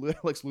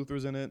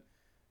 Luthor's in it,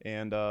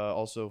 and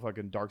also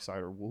fucking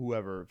Darkseid or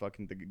whoever,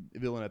 fucking the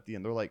villain at the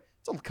end. They're like,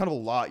 it's kind of a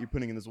lot you're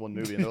putting in this one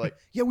movie, and they're like,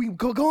 yeah, we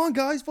go on,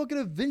 guys, fucking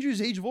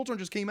Avengers: Age of Ultron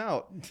just came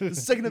out, the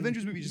second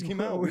Avengers movie just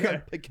came out, we gotta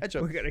play catch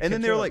up, we gotta and then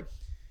catch they're up. like.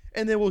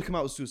 And then we'll come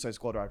out with Suicide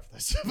Squad right after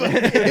this.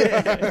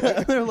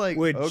 They're like,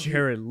 with okay.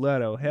 Jared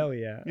Leto, hell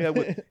yeah. Yeah,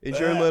 and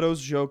Jared Leto's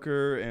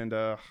Joker, and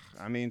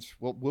I mean,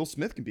 Will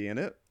Smith can be in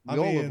it. We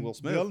all love Will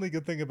Smith. The only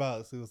good thing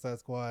about Suicide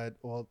Squad,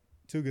 well,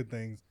 2 good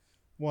things.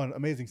 1,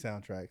 amazing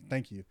soundtrack.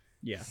 Thank you.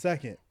 Yeah.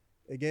 Second,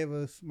 it gave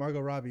us Margot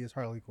Robbie as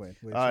Harley Quinn,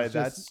 which is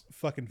That's just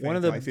fucking fantastic. One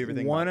of the my favorite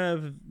thing one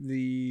about of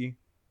the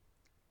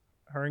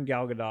her and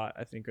Gal Gadot,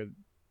 I think, are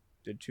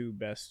the 2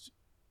 best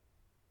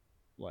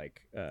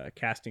like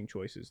casting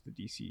choices the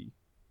DC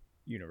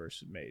universe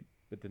has made.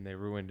 But then they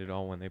ruined it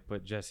all when they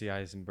put Jesse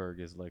Eisenberg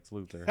as Lex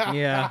Luthor.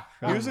 Yeah.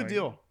 Here's Oh the my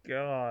deal.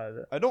 God.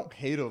 I don't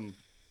hate him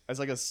as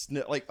like a as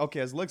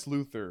Lex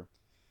Luthor.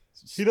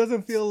 He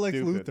doesn't feel like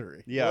Stupid.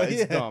 Luthor. Yeah, Like,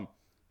 it's dumb.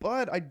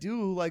 But I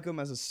do like him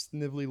as a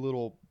snivelly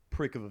little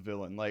prick of a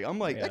villain. Like I'm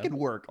like Yeah. that could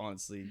work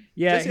honestly.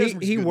 Yeah, Jesse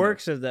Eisenberg's he good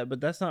works as that, but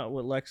that's not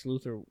what Lex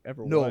Luthor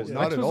ever No, was.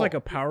 not Lex at was like all.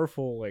 a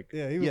powerful, like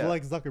Yeah, he was Yeah.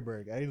 like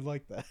Zuckerberg. I didn't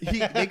like that.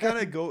 They kind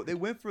of they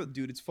went for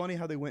dude. It's funny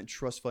how they went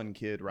trust fund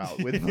kid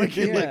route with like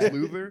Yeah. Lex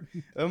Luthor.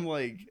 I'm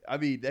like, I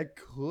mean that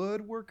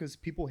could work because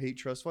people hate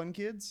trust fund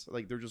kids.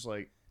 Like they're just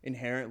like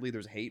inherently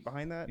there's hate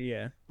behind that.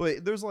 yeah.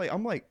 But there's like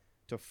I'm like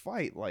to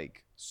fight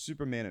like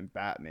Superman and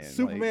Batman.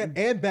 Superman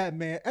and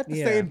Batman at the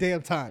Yeah. same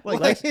damn time. Like,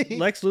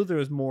 Lex Luthor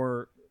is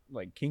more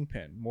like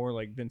Kingpin, more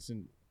like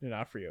Vincent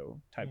D'Onofrio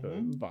type of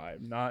Mhm.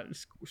 vibe, not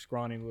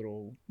scrawny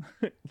little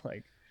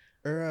like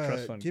or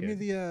trust fund give me kid.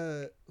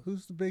 the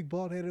who's the big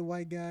bald headed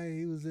white guy?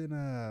 He was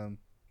in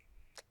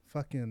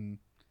fucking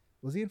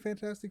was he in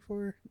Fantastic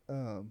Four?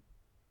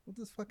 What's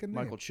his fucking name?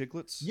 Michael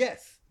Chiklis.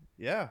 Yes.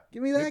 Yeah.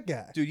 Give me that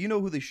guy. Dude, you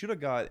know who they should have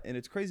got, and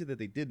it's crazy that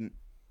they didn't.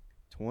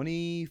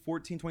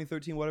 2014,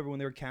 2013, whatever, when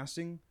they were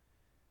casting,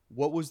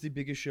 what was the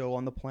biggest show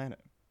on the planet?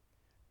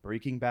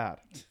 Breaking Bad.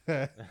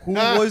 Who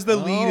was the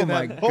lead in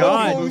my that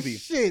God. movie?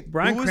 Shit.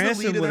 Bryan Who was the lead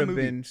Cranston in would that have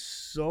movie? been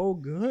so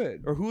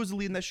good. Or who was the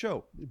lead in that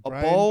show? A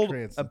Bryan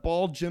Cranston.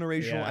 bald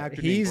generational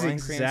actor named he's Bryan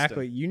exactly.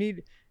 Cranston. You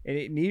need, and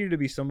it needed to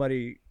be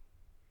somebody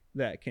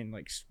that can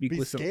like speak Be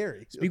with some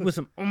scary. speak with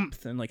some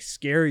oomph and like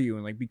scare you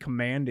and like be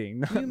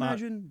commanding. Can you not-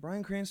 imagine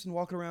Bryan Cranston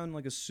walking around in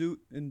like a suit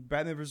in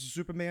Batman vs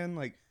Superman,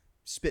 like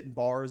spitting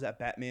bars at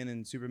Batman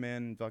and Superman,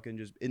 and fucking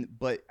just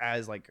but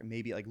as like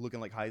maybe like looking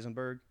like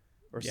Heisenberg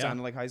or Yeah.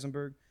 sounding like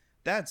Heisenberg?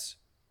 That's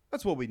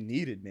what we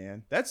needed,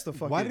 man. That's the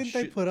fucking. Why didn't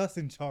they shit. put us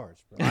in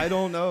charge, bro? I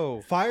don't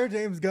know. Fire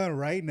James Gunn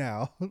right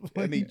now.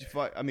 I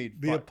mean,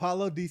 the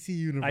Apollo DC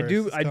universe. I is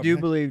do coming.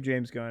 believe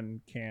James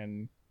Gunn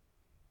can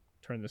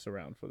turn this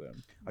around for them.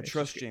 I It's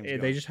trust just- James They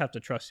Gunn. just have to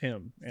trust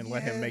him and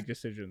let him Yeah. make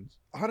decisions.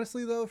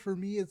 Honestly, though, for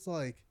me, it's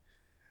like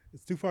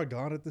it's too far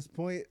gone at this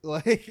point.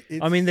 Like,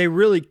 it's, I mean, they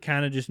really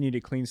kind of just need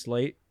a clean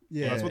slate.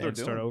 yeah, that's what they're and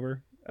start doing.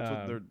 over.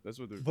 That's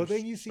what they're. But just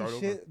then you see start over.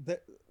 shit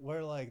that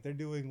where like they're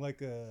doing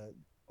like a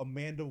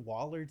Amanda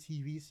Waller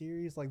TV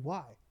series. Like,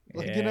 why?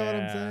 Like, you know what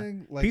I'm Yeah.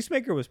 saying? Like,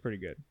 Peacemaker was pretty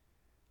good.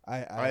 I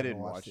haven't didn't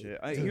watch it.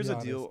 to Here's be the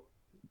honest. deal.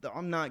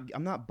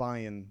 I'm not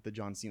buying the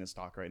John Cena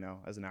stock right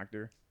now as an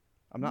actor.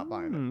 I'm not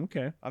buying it.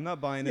 Okay. I'm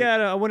not buying it. Yeah,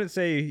 no, I wouldn't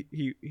say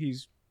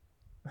he's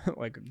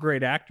like a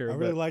great actor, I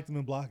really but liked him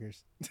in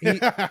Blockers. That's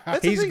the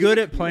he's thing, good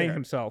he's at playing yeah.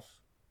 himself.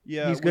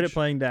 Yeah, he's good at which-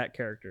 playing that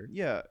character.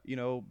 Yeah,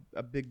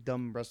 a big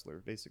dumb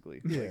wrestler,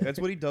 basically. Yeah. Like, that's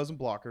what he does in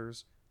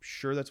Blockers.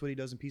 Sure, that's what he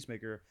does in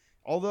Peacemaker.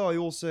 Although I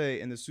will say,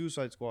 in the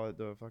Suicide Squad,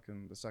 the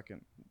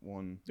second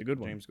one, The good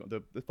one. James Gunn,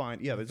 the fine,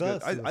 yeah, that's The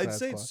good. I'd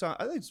Suicide say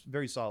I think it's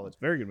very solid. It's a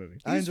very good movie.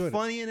 I He's enjoyed it.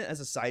 funny in it as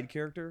a side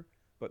character,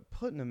 but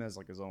putting him as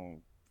like his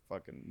own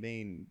fucking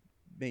main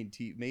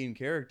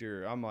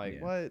character, I'm like,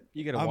 Yeah. what?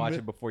 You gotta I'm watch mi-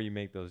 it before you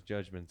make those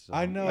judgments.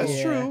 I know. That's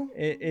Yeah, true.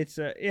 It's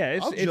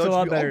it's I'll it's a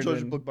lot better I'll judge a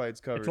than book by its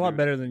cover. it's a lot dude.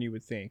 better than you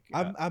would think.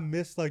 I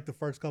missed like the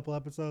first couple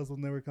episodes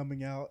when they were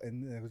coming out,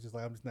 and it was just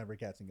like I'm just never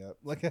catching up.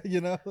 Like,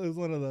 you know, it was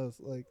one of those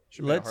like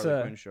Should be a Let's,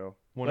 Harley Quinn show.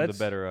 One of let's-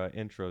 the better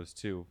intros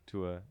too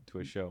to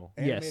a show.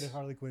 animated Yes.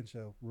 Harley Quinn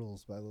show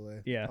rules, by the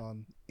way. Yeah.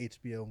 on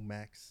HBO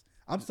Max.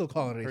 I'm still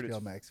calling it Heard HBO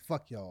it's- Max.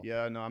 Fuck y'all.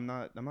 Yeah, no, I'm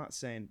not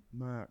saying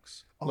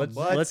Max. Oh, let's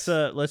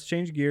what? let's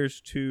change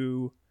gears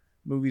to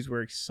movies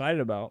we're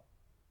excited about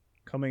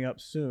coming up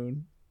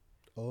soon.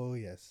 Oh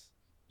yes.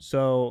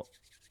 So,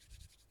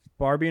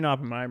 Barbie and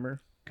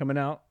Oppenheimer coming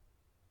out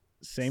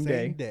same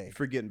day.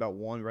 Forgetting about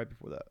one right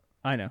before that.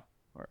 I know.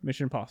 Alright.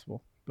 Mission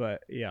Impossible.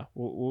 But yeah,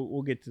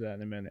 we'll get to that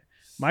in a minute.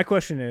 My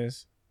question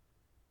is,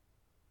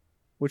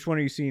 which one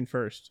are you seeing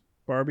first,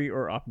 Barbie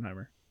or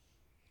Oppenheimer?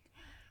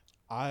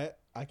 I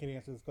can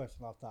answer this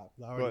question off top.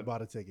 I Go already ahead.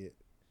 bought a ticket.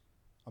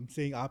 I'm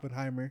seeing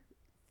Oppenheimer,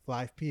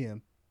 5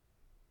 p.m.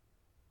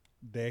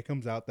 Day it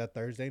comes out that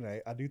Thursday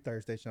night. I do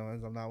Thursday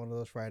showings. I'm not one of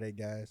those Friday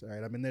guys. All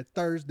right, I'm in there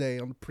Thursday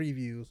on the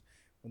previews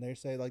when they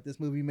say like this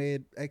movie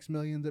made X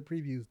millions at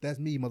previews. That's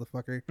me,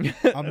 motherfucker.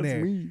 I'm That's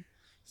there. me.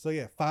 So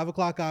yeah, 5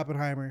 o'clock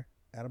Oppenheimer,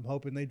 and I'm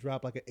hoping they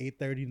drop like an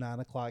 8:30, 9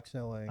 o'clock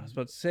showing. I was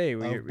about to say,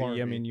 I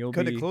Barbie. mean, you'll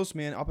Cut be it close,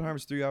 man.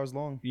 Oppenheimer's 3 hours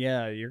long.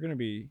 Yeah, you're gonna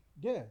be.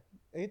 Yeah,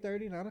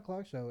 8:30, 9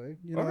 o'clock showing.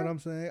 You know Okay. what I'm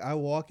saying? I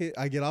walk it.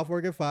 I get off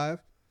work at 5.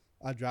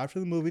 I drive to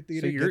the movie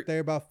theater. you're- Get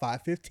there about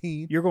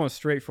 5:15. You're going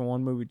straight from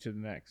one movie to the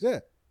next. Yeah,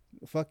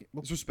 fuck it.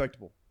 It's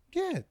respectable.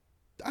 Yeah,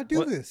 I do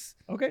What? this.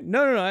 Okay.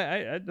 No.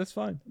 I that's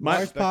fine. My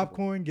Large respectable.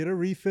 popcorn. Get a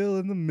refill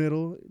in the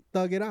middle.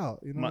 Thug it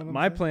out. You know what I'm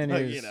my saying? plan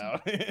Like, is you know.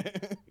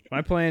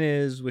 my plan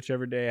is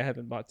whichever day I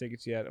haven't bought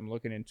tickets yet. I'm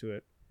looking into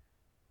it.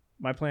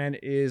 My plan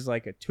is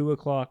like a 2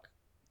 o'clock,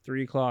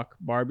 3 o'clock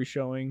Barbie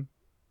showing.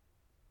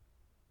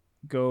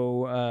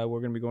 We're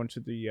gonna be going to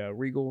the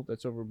Regal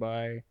that's over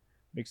by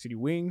Big City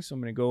Wings. I'm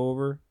gonna go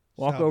over,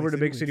 walk Shout out over Big to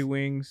City Big City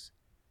Wings.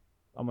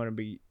 I'm gonna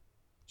be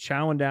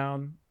chowing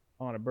down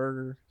on a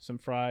burger, some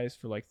fries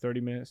for like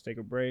 30 minutes, take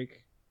a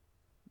break,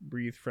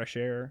 breathe fresh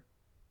air,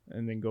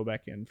 and then go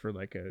back in for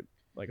like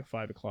a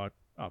 5 o'clock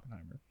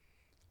Oppenheimer.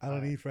 I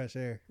don't need fresh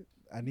air.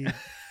 I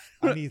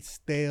need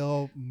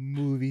stale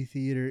movie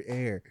theater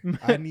air.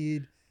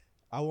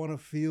 I want to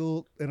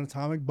feel an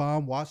atomic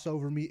bomb wash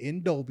over me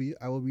in Dolby.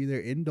 I will be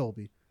there in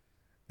Dolby.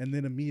 And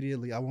then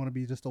immediately I want to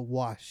be just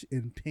awash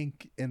in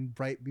pink and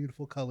bright,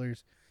 beautiful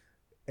colors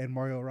and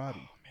Mario Roddy.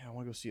 Oh, man, I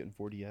want to go see it in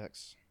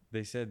 4DX.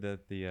 They said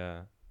that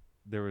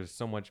there was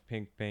so much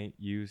pink paint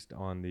used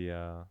on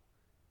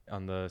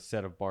the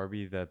set of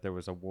Barbie that there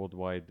was a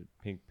worldwide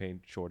pink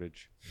paint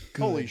shortage.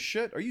 Holy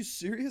shit, are you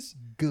serious?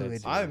 Good.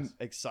 That's- I'm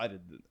excited.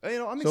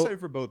 I'm So- excited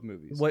for both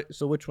movies.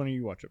 So which one are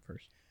you watching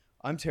first?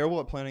 I'm terrible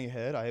at planning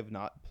ahead. I have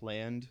not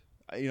planned.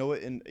 You know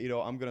what? And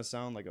I'm gonna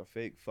sound like a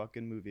fake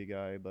fucking movie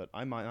guy, but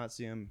I might not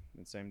see him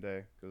the same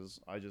day because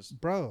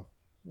Bro,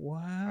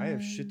 What? I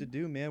have shit to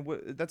do, man.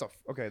 What? That's a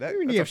okay. That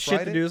You that's have a shit to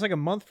Friday? do. It's like a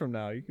month from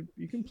now.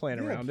 You can plan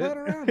Yeah, around plan it.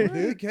 around it,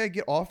 Really? dude. Can I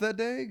get off that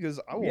day? Because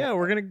I won't. Yeah,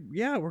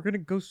 we're gonna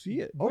go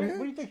see it. what, Okay.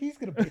 what do you think he's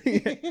going to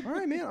be? All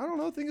right, man. I don't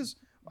know. The thing is,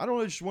 I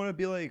don't just want to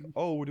be like,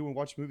 oh, we're doing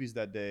watch movies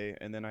that day,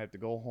 and then I have to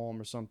go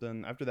home or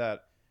something. After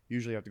that,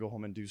 usually I have to go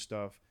home and do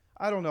stuff.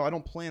 I don't know. I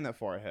don't plan that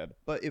far ahead.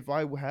 But if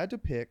I had to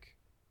pick,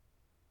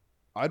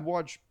 I'd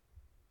watch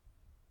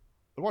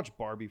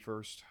Barbie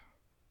first.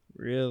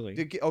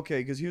 Really? Okay,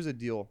 because here's the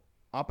deal.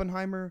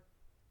 Oppenheimer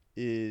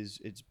it's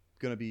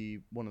gonna be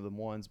one of the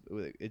ones.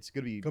 It's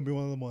gonna be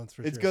one of the ones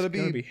for it's sure. gonna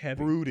gonna be be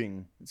heavy.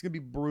 brooding. It's gonna be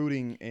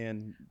brooding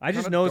and I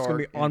just kinda know it's gonna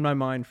be dark on and- my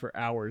mind for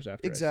hours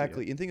after.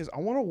 exactly. And the thing is, I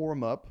want to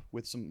warm up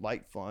with some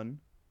light fun,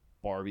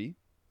 Barbie.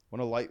 I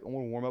want to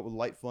warm up with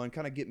light fun,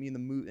 kind of get me in the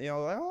mood.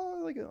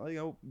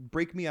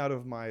 Break me out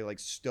of my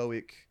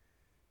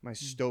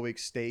stoic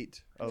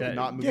state of That-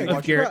 not movie yeah,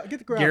 watching. Get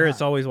the crowd Garrett's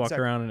hot. always walked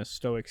Exactly. around in a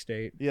stoic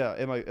state. Yeah,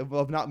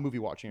 of not movie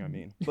watching. I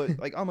mean, but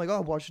I'm like, oh,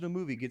 watching a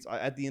movie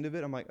at the end of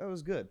it. I'm like, oh, it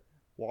was good.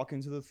 Walk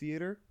into the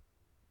theater,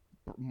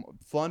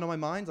 fun on my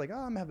mind. Like, oh,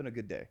 I'm having a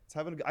good day.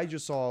 I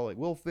just saw like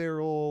Will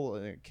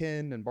Ferrell,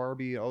 Ken, and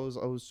Barbie. I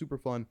was super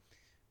fun.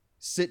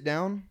 Sit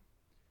down,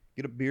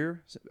 get a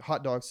beer,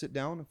 hot dog. Sit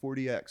down,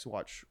 4DX,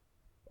 watch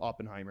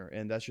Oppenheimer,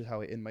 and that's just how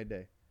I end my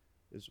day.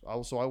 I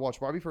watch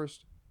Barbie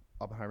first,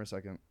 Oppenheimer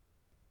second,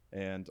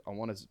 and I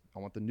want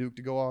the nuke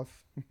to go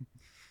off,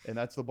 and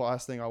that's the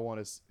last thing I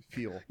want to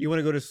feel. You want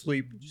to go to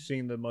sleep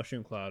seeing the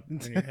mushroom cloud in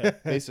your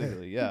head.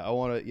 Basically, yeah. I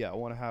want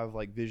to have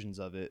like visions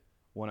of it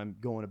when I'm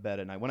going to bed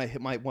at night.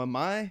 When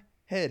my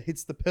head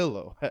hits the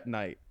pillow at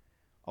night,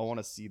 I want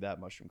to see that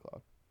mushroom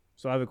cloud.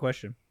 So I have a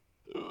question.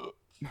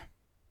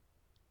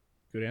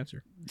 Good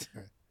answer.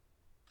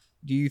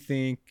 Do you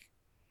think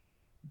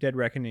Dead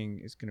Reckoning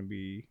is going to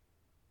be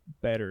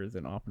better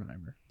than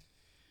Oppenheimer?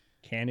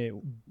 Can it?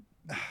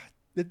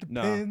 It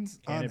depends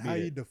Can on it beat how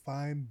you it?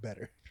 define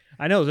better.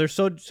 I know there's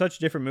such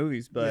different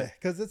movies, but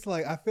because it's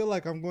like I feel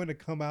like I'm going to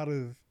come out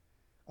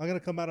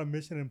of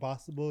Mission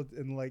Impossible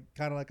and like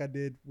kind of like I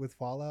did with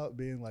Fallout,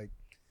 being like,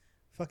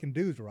 fucking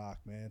dudes rock,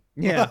 man.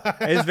 yeah,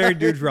 it's very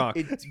dudes rock.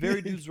 It's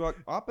very dudes rock.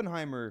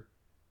 Oppenheimer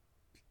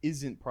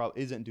isn't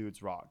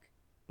dudes rock,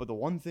 but the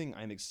one thing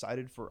I'm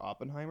excited for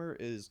Oppenheimer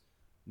is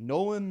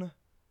Nolan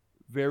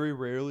very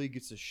rarely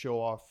gets to show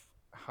off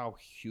how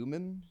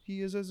human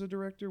he is as a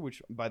director,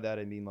 which by that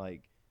I mean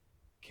like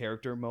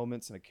character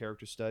moments and a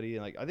character study.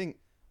 And like I think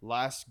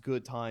last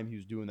good time he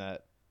was doing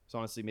that was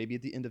honestly maybe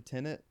at the end of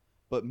Tenet,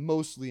 but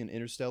mostly in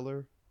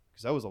Interstellar,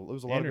 because there was a lot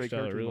of great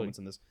Interstellar, character really. moments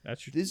in this.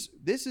 That's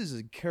This is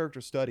a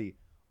character study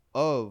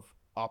of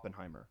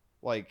Oppenheimer.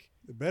 Like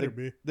It better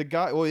be. the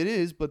guy, well, it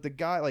is, but the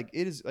guy, like,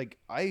 it is, like,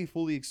 I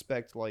fully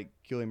expect, like,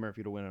 Cillian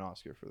Murphy to win an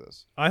Oscar for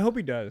this. I hope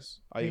he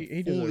does. I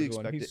he fully deserves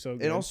one. expect He's it. so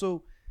good. And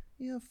also,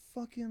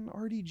 fucking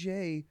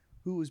RDJ,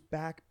 who is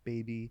back,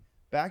 baby,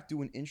 back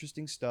doing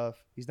interesting stuff.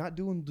 He's not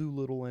doing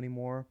Doolittle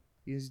anymore.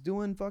 He's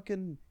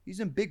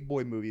in big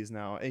boy movies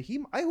now. And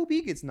I hope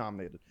he gets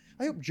nominated.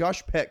 I hope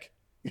Josh Peck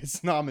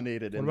gets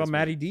nominated. What in about this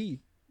Matty movie. D?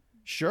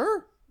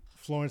 Sure.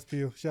 Florence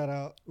Pugh, shout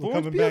out. We're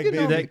Florence coming Pugh back, getting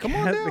baby. nominated. Come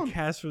on down. The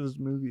cast for this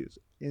movie is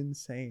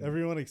insane.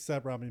 Everyone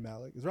except Rami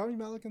Malek. Is Rami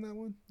Malek in that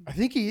one? I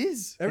think he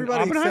is.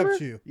 Everybody Oppenheimer?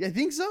 except you. Yeah, I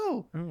think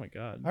so. Oh my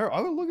god.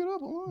 I would look it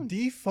up. Hold on.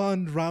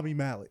 Defund Rami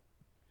Malek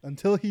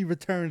until he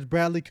returns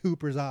Bradley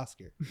Cooper's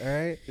Oscar. All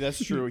right?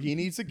 That's true. He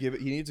needs to give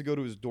it. He needs to go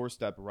to his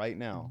doorstep right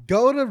now.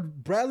 Go to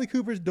Bradley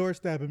Cooper's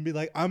doorstep and be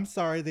like, I'm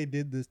sorry they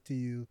did this to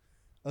you.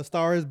 A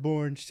Star is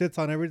Born shits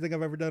on everything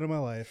I've ever done in my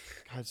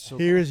life. God, so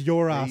Here's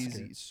your crazy.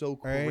 Oscar. So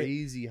right?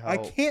 crazy how I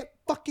can't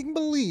fucking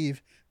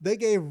believe they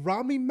gave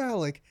Rami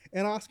Malek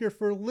an Oscar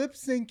for lip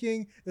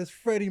syncing as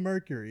Freddie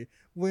Mercury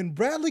when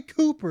Bradley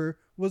Cooper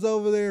was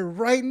over there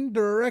writing,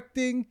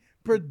 directing,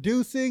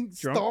 producing,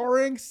 Drunk?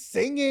 starring,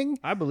 singing,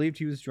 I believed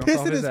he was drunk pissing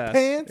off his his ass.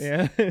 pants.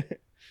 Yeah.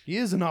 he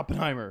is an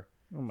Oppenheimer.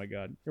 Oh my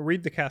god.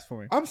 Read the cast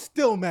for me. I'm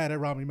still mad at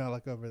Rami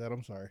Malek over that.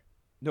 I'm sorry.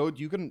 No,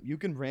 you can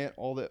rant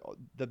all the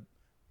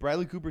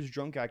Bradley Cooper's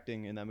drunk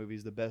acting in that movie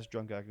is the best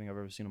drunk acting I've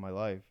ever seen in my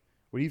life.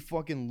 When he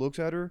fucking looks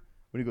at her,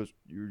 when he goes,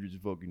 "You're just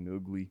fucking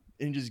ugly,"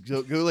 and just go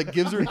like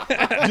gives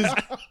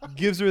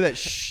her that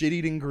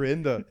shit-eating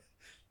grin.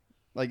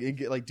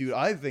 Dude,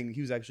 I think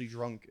he was actually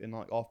drunk and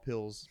like off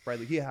pills.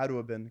 Bradley, he had to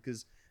have been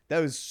because that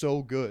was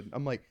so good.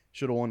 I'm like,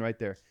 should have won right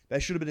there.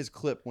 That should have been his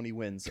clip when he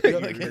wins. Or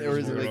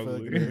is it like,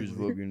 ugly. "You're just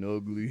fucking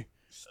ugly"?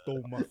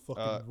 Stole my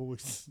fucking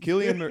voice.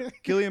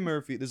 Cillian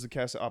Murphy. This is the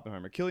cast of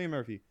Oppenheimer. Cillian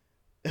Murphy,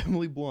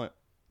 Emily Blunt,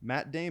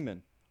 Matt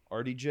Damon,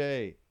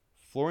 RDJ,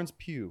 Florence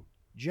Pugh,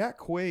 Jack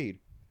Quaid,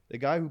 the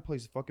guy who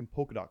plays fucking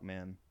Polka Dot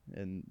Man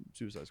in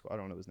Suicide Squad. I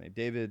don't know his name.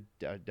 David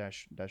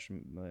Dash.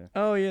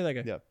 Oh yeah, that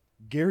guy. Yeah.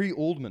 Gary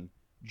Oldman,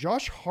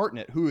 Josh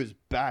Hartnett, who is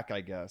back,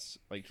 I guess.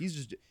 Like he's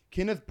just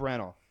Kenneth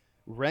Branagh,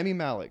 Rami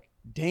Malek,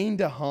 Dane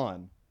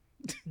DeHaan.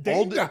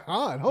 Dane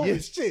DeHaan. Holy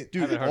shit.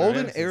 Dude, Haven't heard of him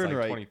Alden since,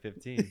 Ehrenreich.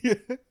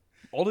 2015.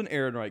 Alden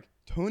Ehrenreich,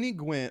 Tony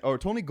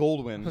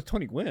Goldwyn. That's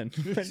Tony Gwynn.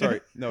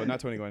 Sorry, no, not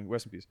Tony Goldwyn.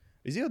 Rest in peace.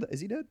 Is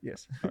he dead?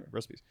 Yes. All right,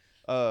 rest in peace.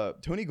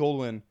 Tony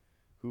Goldwyn,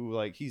 who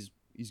like he's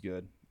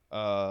good.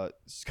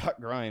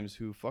 Scott Grimes,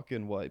 who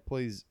fucking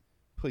plays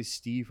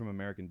Steve from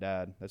American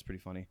Dad. That's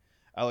pretty funny.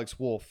 Alex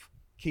Wolff,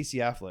 Casey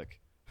Affleck,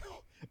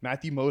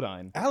 Matthew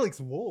Modine. Alex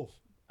Wolff.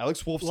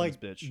 Alex Wolff's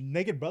Like this bitch.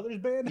 Naked Brothers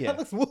band? Yeah.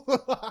 Alex Wolff.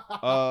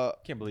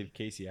 Can't believe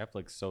Casey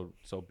Affleck's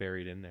so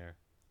buried in there.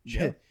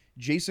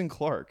 Jason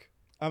Clark,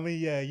 I mean,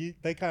 yeah,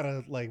 they kind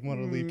of like want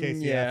to leave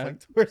Casey yeah.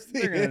 Affleck towards the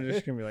They're end.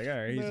 just gonna be like, all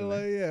right, he's They're in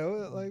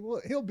there. like, yeah,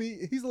 well,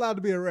 he's allowed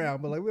to be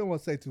around, but like, we don't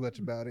want to say too much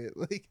about it.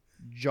 Like,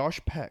 Josh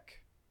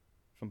Peck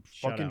from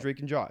Shout fucking out. Drake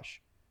and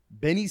Josh.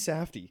 Benny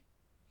Safdie.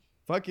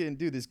 Fucking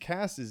dude, this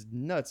cast is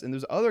nuts. And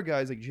there's other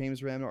guys like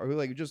James Ramsey who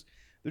like there's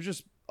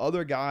just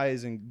other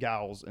guys and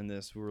gals in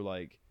this who are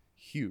like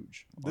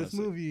huge. this honestly.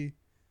 movie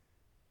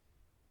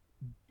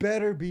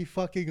better be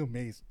fucking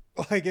amazing.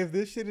 Like, if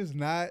this shit is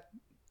not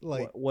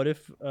like, What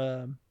if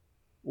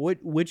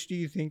which do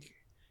you think,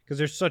 because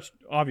there's such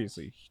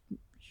obviously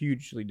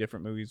hugely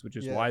different movies, which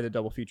is Yeah. why the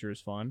double feature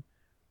is fun.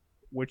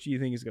 Which do you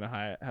think is going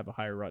to have a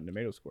higher Rotten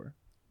Tomato score?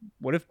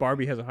 What if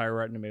Barbie has a higher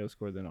Rotten Tomato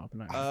score than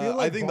Oppenheimer?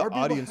 I think the Barbie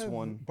will audience have-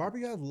 one.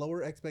 Barbie has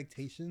lower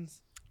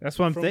expectations. That's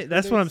what from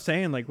that's what I'm critics,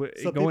 saying. Like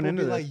So going people into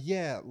be this, like,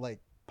 yeah, like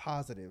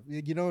positive.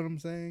 You know what I'm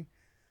saying?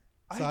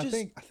 So I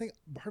think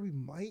Barbie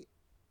might.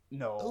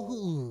 No.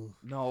 Ooh.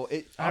 No,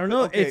 I don't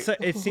know. Okay.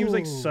 It seems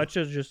like Ooh. such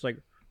a just like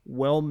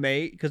well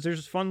made, because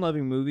there's fun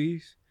loving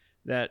movies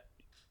that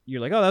you're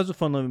like, oh, that was a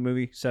fun loving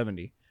movie,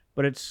 70,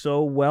 but it's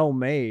so well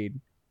made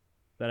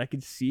that I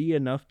could see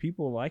enough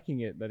people liking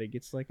it that it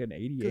gets like an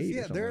 88. Because or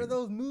yeah, there are something.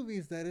 those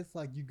movies that it's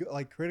like you go,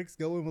 like critics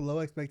go in with low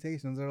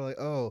expectations. They're like,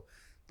 oh,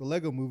 the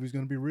Lego movie's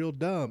gonna be real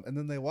dumb, and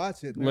then they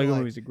watch it. And Lego they're like,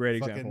 movie's a great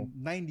fucking example.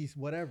 90s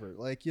whatever,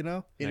 like, you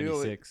know. You know,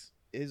 96.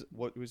 is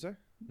what was there?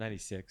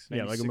 96. Yeah,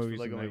 96 Lego for movies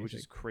Lego in movie, which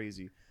 96. is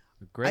crazy.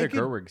 Greta could-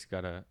 Gerwig's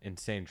got an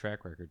insane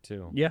track record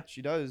too. Yeah,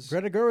 She does.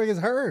 Greta Gerwig is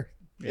her.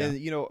 Yeah. And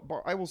you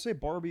know, I will say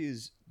Barbie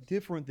is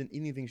different than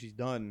anything she's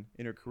done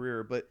in her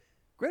career, but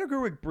Greta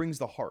Gerwig brings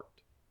the heart.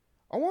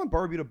 I want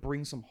Barbie to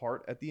bring some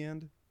heart at the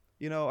end.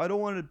 You know, I don't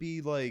want it to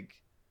be like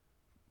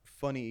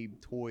funny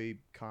toy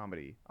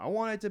comedy. I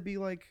want it to be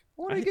like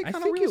I want it to get I kind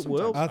of think real it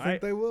will. sometimes. I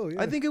think they will.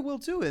 Yeah. I think it will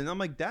too, and I'm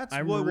like, that's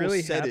I'm what really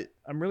will set it.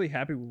 I'm really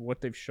happy with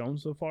what they've shown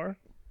so far,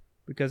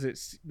 because it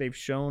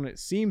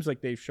seems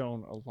like they've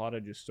shown a lot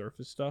of just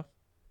surface stuff,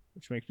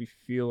 which makes me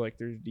feel like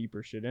there's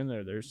deeper shit in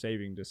there they're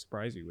saving to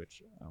surprise you,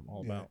 which I'm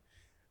all Yeah. about.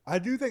 I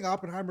do think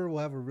Oppenheimer will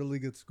have a really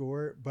good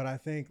score, but I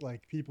think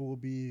like people will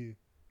be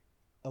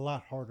a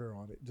lot harder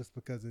on it just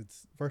because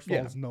it's first of all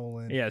Yeah. it's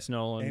Nolan. Yeah, it's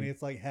Nolan. And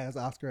it's like has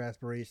Oscar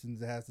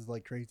aspirations. It has this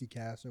like crazy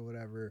cast or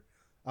whatever.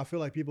 I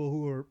feel like people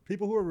who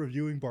are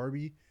reviewing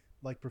Barbie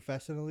like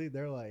professionally,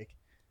 they're like,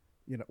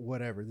 you know,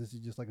 whatever. This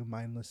is just like a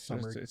mindless So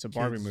summer. it's a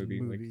Barbie kids movie.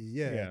 Like,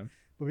 yeah.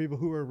 But people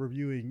who are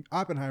reviewing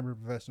Oppenheimer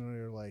professionally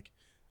are like,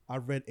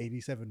 I've read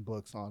 87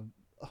 books on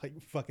like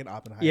fucking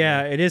Oppenheimer.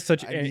 Yeah, it is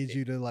such. I need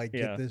you to like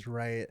yeah. get this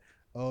right.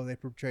 Oh, they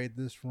portrayed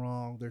this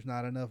wrong. There's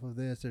not enough of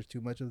this. There's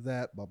too much of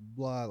that. Blah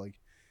blah blah. Like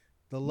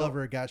the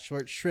lover got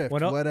short shrift.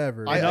 What el-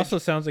 Whatever. It also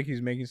sounds like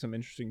he's making some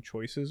interesting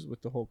choices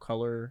with the whole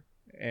color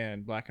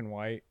and black and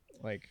white,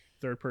 like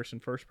third person,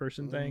 first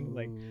person thing.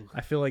 Like, Ooh.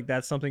 I feel like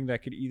that's something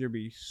that could either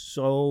be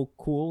so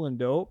cool and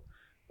dope,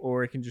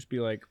 or it can just be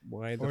like,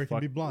 why the Or it can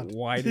fuck? be blonde.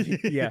 Why did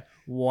he? Yeah,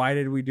 why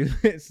did we do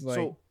this? Like,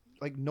 So,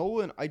 like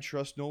Nolan, I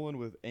trust Nolan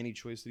with any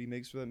choice that he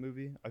makes for that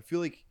movie. I feel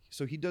like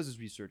he does his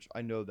research.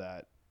 I know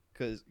that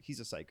because he's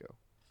a psycho.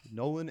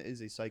 Nolan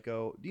is a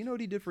psycho. Do you know what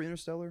he did for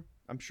Interstellar?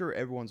 I'm sure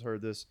everyone's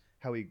heard this.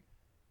 How he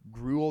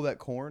grew all that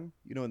corn,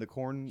 you know, in the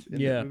corn in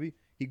Yeah. the movie.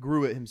 He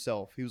grew it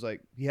himself. He was like,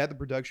 he had the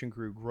production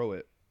crew grow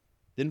it,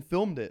 then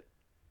filmed it,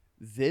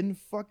 then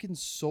fucking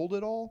sold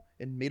it all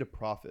and made a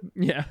profit.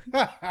 yeah,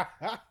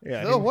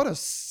 yeah. Oh, what a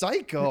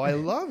psycho. I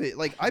love it.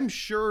 Like, I'm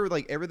sure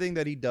like everything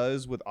that he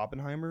does with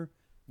Oppenheimer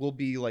will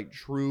be like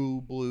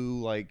true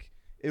blue, like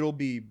it'll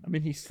be I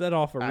mean, he set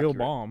off a real Accurate.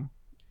 bomb.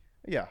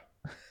 yeah.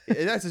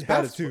 And that's as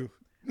bad Has as to.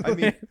 I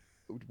mean,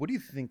 what do you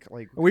think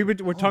like We're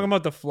talking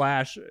about the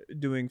Flash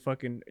doing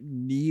fucking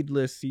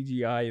needless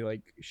CGI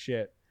like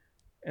shit,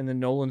 and then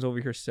Nolan's over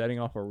here setting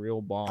off a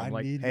real bomb. I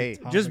like, need hey,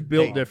 atomic just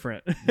built bomb.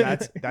 different.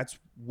 that's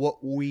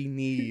what we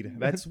need.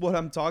 That's what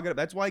I'm talking about.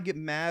 That's why I get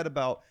mad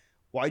about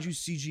why'd you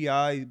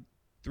CGI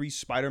 3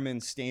 Spider-Men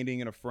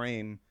standing in a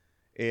frame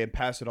and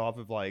pass it off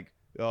of like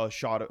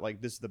shot it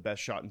like this is the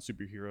best shot in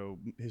superhero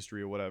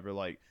history or whatever.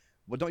 Like,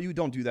 well,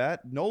 don't do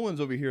that. Nolan's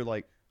over here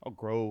like, I'll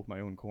grow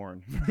my own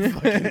corn.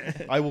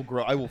 Fucking, I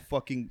will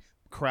fucking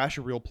crash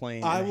a real plane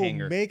in I a will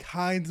hangar. make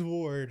Heinz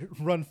Ward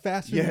run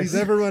faster than Yes. he's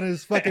ever run in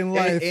his fucking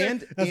life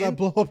as I and-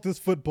 blow up this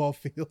football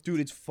field. Dude,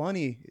 it's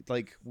funny.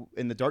 Like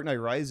in The Dark Knight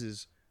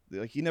Rises,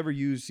 like he never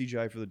used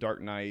CGI for The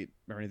Dark Knight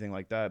or anything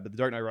like that. But The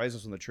Dark Knight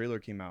Rises, when the trailer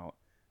came out,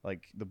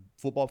 like the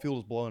football field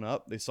was blowing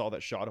up. They saw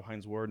that shot of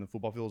Heinz Ward and the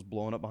football field was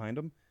blowing up behind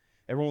him.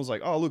 Everyone was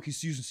like, "Oh, look,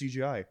 he's using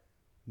CGI."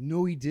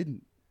 No, he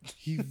didn't.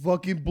 He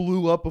fucking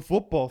blew up a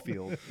football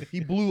field.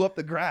 He blew up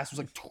the grass. It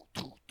was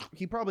like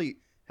he probably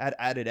had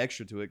added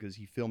extra to it because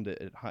he filmed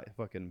it at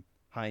fucking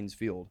Heinz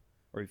Field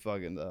or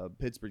fucking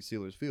Pittsburgh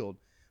Steelers Field.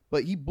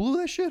 But he blew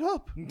that shit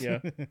up. yeah,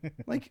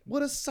 Like,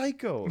 what a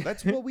psycho.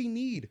 That's what we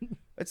need.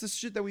 That's the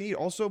shit that we need.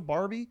 Also,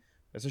 Barbie,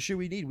 that's the shit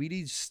we need. We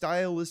need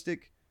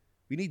stylistic.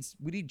 We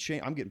need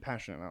change. I'm getting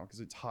passionate now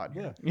because it's hot.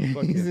 Yeah.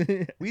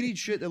 Fucking- we need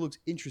shit that looks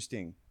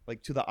interesting,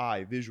 like to the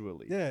eye,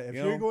 visually. Yeah, if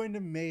you you're know? going to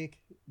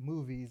make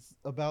movies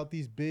about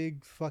these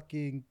big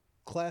fucking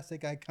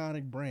classic,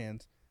 iconic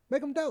brands.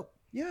 Make them dope.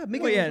 Yeah,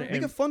 make Well, it yeah, make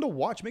and it fun to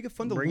watch. Make it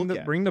fun to look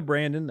at. Bring the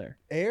brand in there.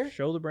 Air,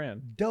 Show the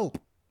brand. dope.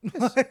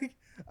 Like,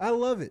 I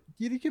love it.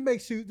 You can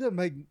make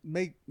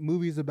make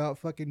movies about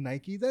fucking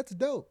Nike. That's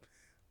dope.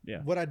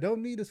 Yeah. What I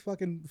don't need is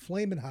fucking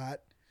Flamin' Hot.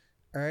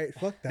 All right,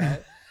 fuck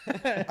that.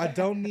 I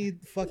don't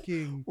need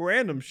fucking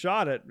Random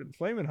shot at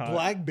Flamin' Hot.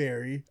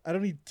 Blackberry. I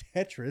don't need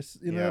Tetris.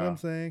 You know what Yeah. I'm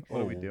saying?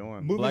 What are we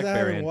doing? Movies I Blackberry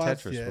haven't and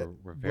watched Tetris yet,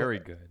 were very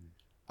but- good.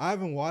 I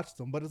haven't watched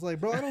them, but it's like,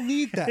 bro, I don't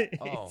need that.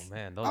 Oh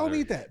man, those I don't are-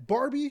 need that.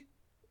 Barbie,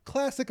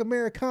 classic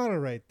Americana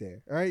right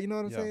there. All right, you know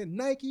what I'm Yeah. saying?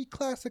 Nike,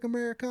 classic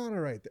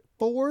Americana right there.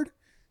 Ford,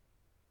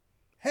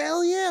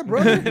 hell yeah,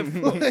 brother.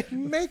 Like,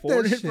 make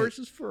Ford that shit.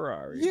 versus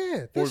Ferrari. Yeah,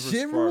 that Ford versus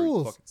shit Ferrari,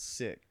 rules. fucking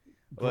sick.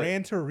 But-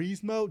 Gran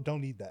Turismo,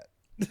 don't need that.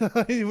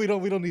 we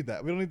don't need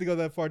that. We don't need to go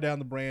that far down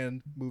the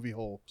brand movie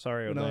hole.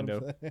 Sorry, You know what I'm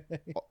Orlando.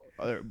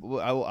 Well,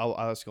 saying? I'll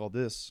ask all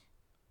this: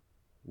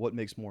 what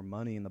makes more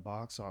money in the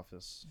box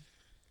office?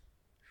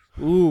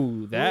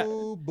 Ooh,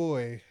 Oh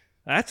boy,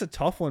 that's a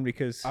tough one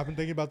because I've been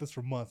thinking about this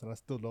for months and I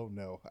still don't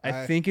know.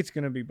 I think it's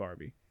gonna be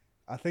Barbie.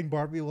 I think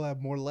Barbie will have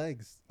more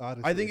legs.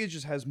 Honestly, I think it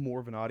just has more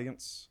of an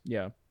audience,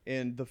 Yeah,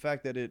 and the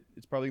fact that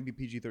it's probably gonna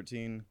be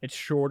PG-13. it's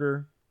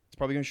shorter. It's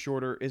probably gonna be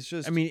shorter. It's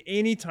just. I mean,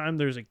 anytime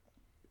there's a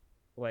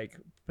like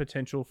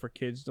potential for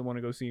kids to want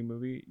to go see a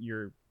movie,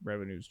 your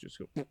revenues just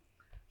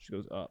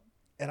goes up.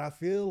 And I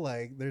feel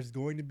like there's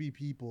going to be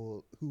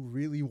people who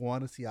really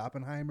want to see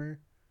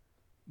Oppenheimer,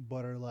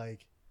 but are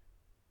like,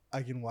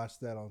 I can watch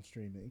that on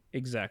streaming.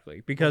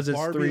 Exactly, because it's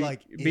Barbie, three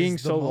like, being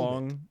is the so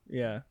moment. long.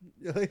 Yeah,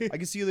 I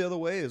can see it the other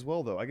way as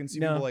well, though. I can see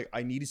No. people like,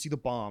 I need to see the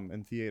bomb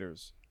in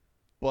theaters,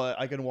 but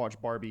I can watch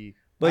Barbie.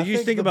 but I you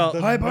think the- about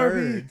the Hi,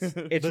 Barbie.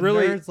 nerds, it's the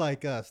really nerds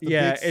like us. The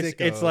yeah, big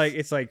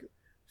it's like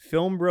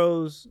film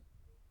bros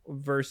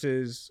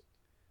versus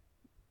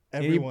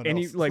everyone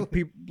any else. like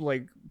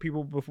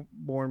people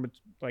born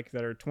like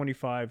that are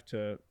 25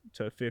 to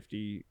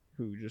 50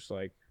 who just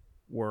like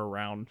were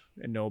around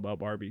and know about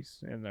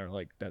Barbies and they're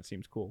like, that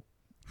seems cool.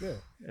 yeah,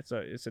 It's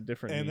a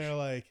different and niche. they're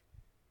like,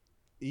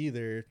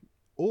 either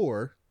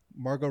or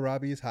Margot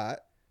Robbie is hot,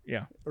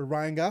 Yeah. or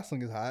Ryan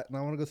Gosling is hot, and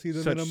I want to go see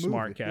them Such in a movie.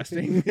 smart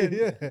casting.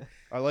 Yeah.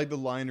 I like the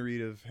line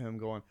read of him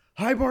going,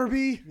 "Hi,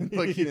 Barbie,"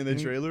 like in the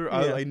trailer.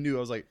 Yeah. I knew. I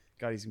was like,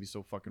 God, he's gonna be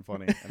so fucking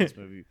funny in this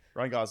movie.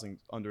 Ryan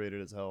Gosling's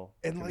underrated as hell.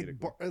 And like,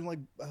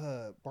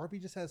 comedically. Barbie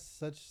just has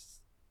such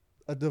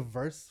a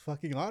diverse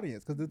fucking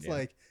audience because it's Yeah.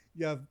 like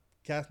you have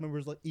cast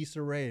members like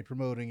Issa Rae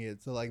promoting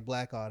it to like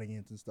black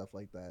audience and stuff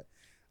like that.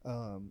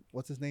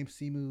 What's his name?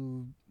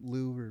 Simu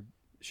Liu or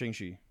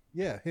Shang-Chi.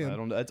 yeah, him.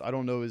 I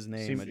don't know his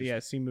name. I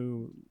just,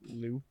 Simu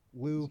Liu.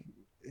 Liu.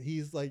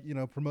 He's like, you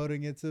know,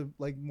 promoting it to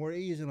like more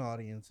Asian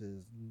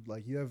audiences.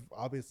 Like you have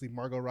obviously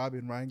Margot Robbie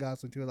and Ryan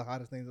Gosling, two of the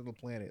hottest things on the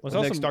planet. Well, The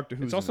it's next also, Doctor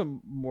Who's it's in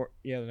also more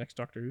the next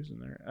Doctor Who's in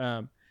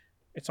there.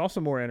 It's also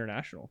more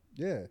international.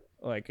 Yeah,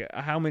 Like,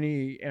 how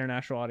many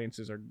international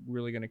audiences are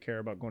really going to care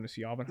about going to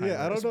see Oppenheimer?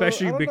 yeah. I don't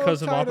especially know. I don't know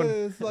because if of China Oppenheimer.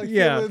 is, like,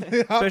 Yeah, feeling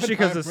especially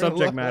because of Oppenheimer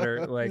subject love.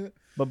 matter. Like,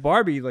 but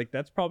Barbie, like,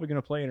 that's probably going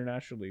to play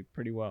internationally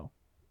pretty well.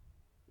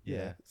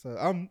 Yeah. So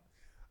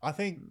I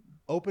think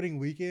opening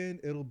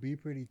weekend it'll be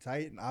pretty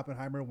tight, and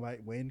Oppenheimer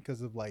might win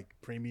because of like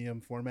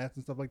premium formats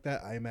and stuff like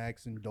that,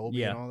 IMAX and Dolby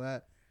Yeah. and all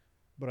that.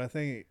 But I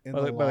think in By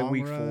the like long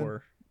week run,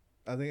 4.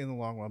 I think in the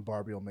long run,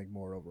 Barbie will make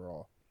more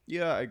overall.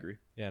 yeah, I agree.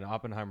 Yeah, and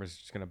Oppenheimer's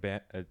just gonna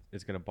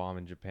it's gonna bomb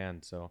in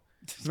Japan. So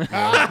Oh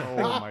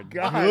my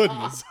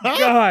goodness.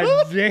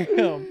 God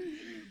damn.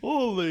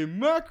 Holy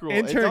mackerel!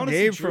 It's Intern honestly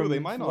Gabe true. from They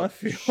might not left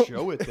field.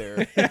 show it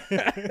there.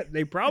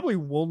 They probably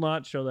will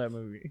not show that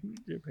movie in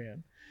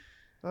Japan.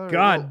 All right,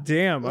 God well,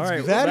 damn. All let's right.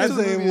 go That back is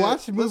to the a movie.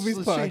 watch Let's movies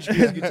change podcast.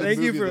 gears, get to the thank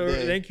you movie of the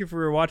day. thank you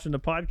for watching the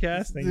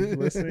podcast. Thank you for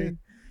listening.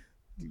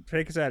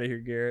 Take us out of here,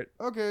 Garrett.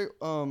 Okay.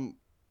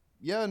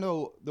 Yeah.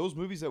 No, those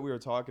movies that we were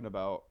talking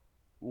about,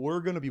 we're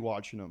gonna be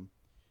watching them.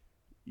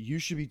 You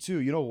should be too.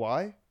 You know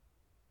why?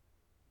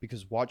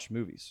 Because watch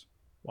movies.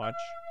 Watch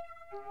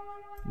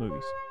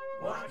movies.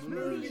 Watch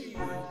movies.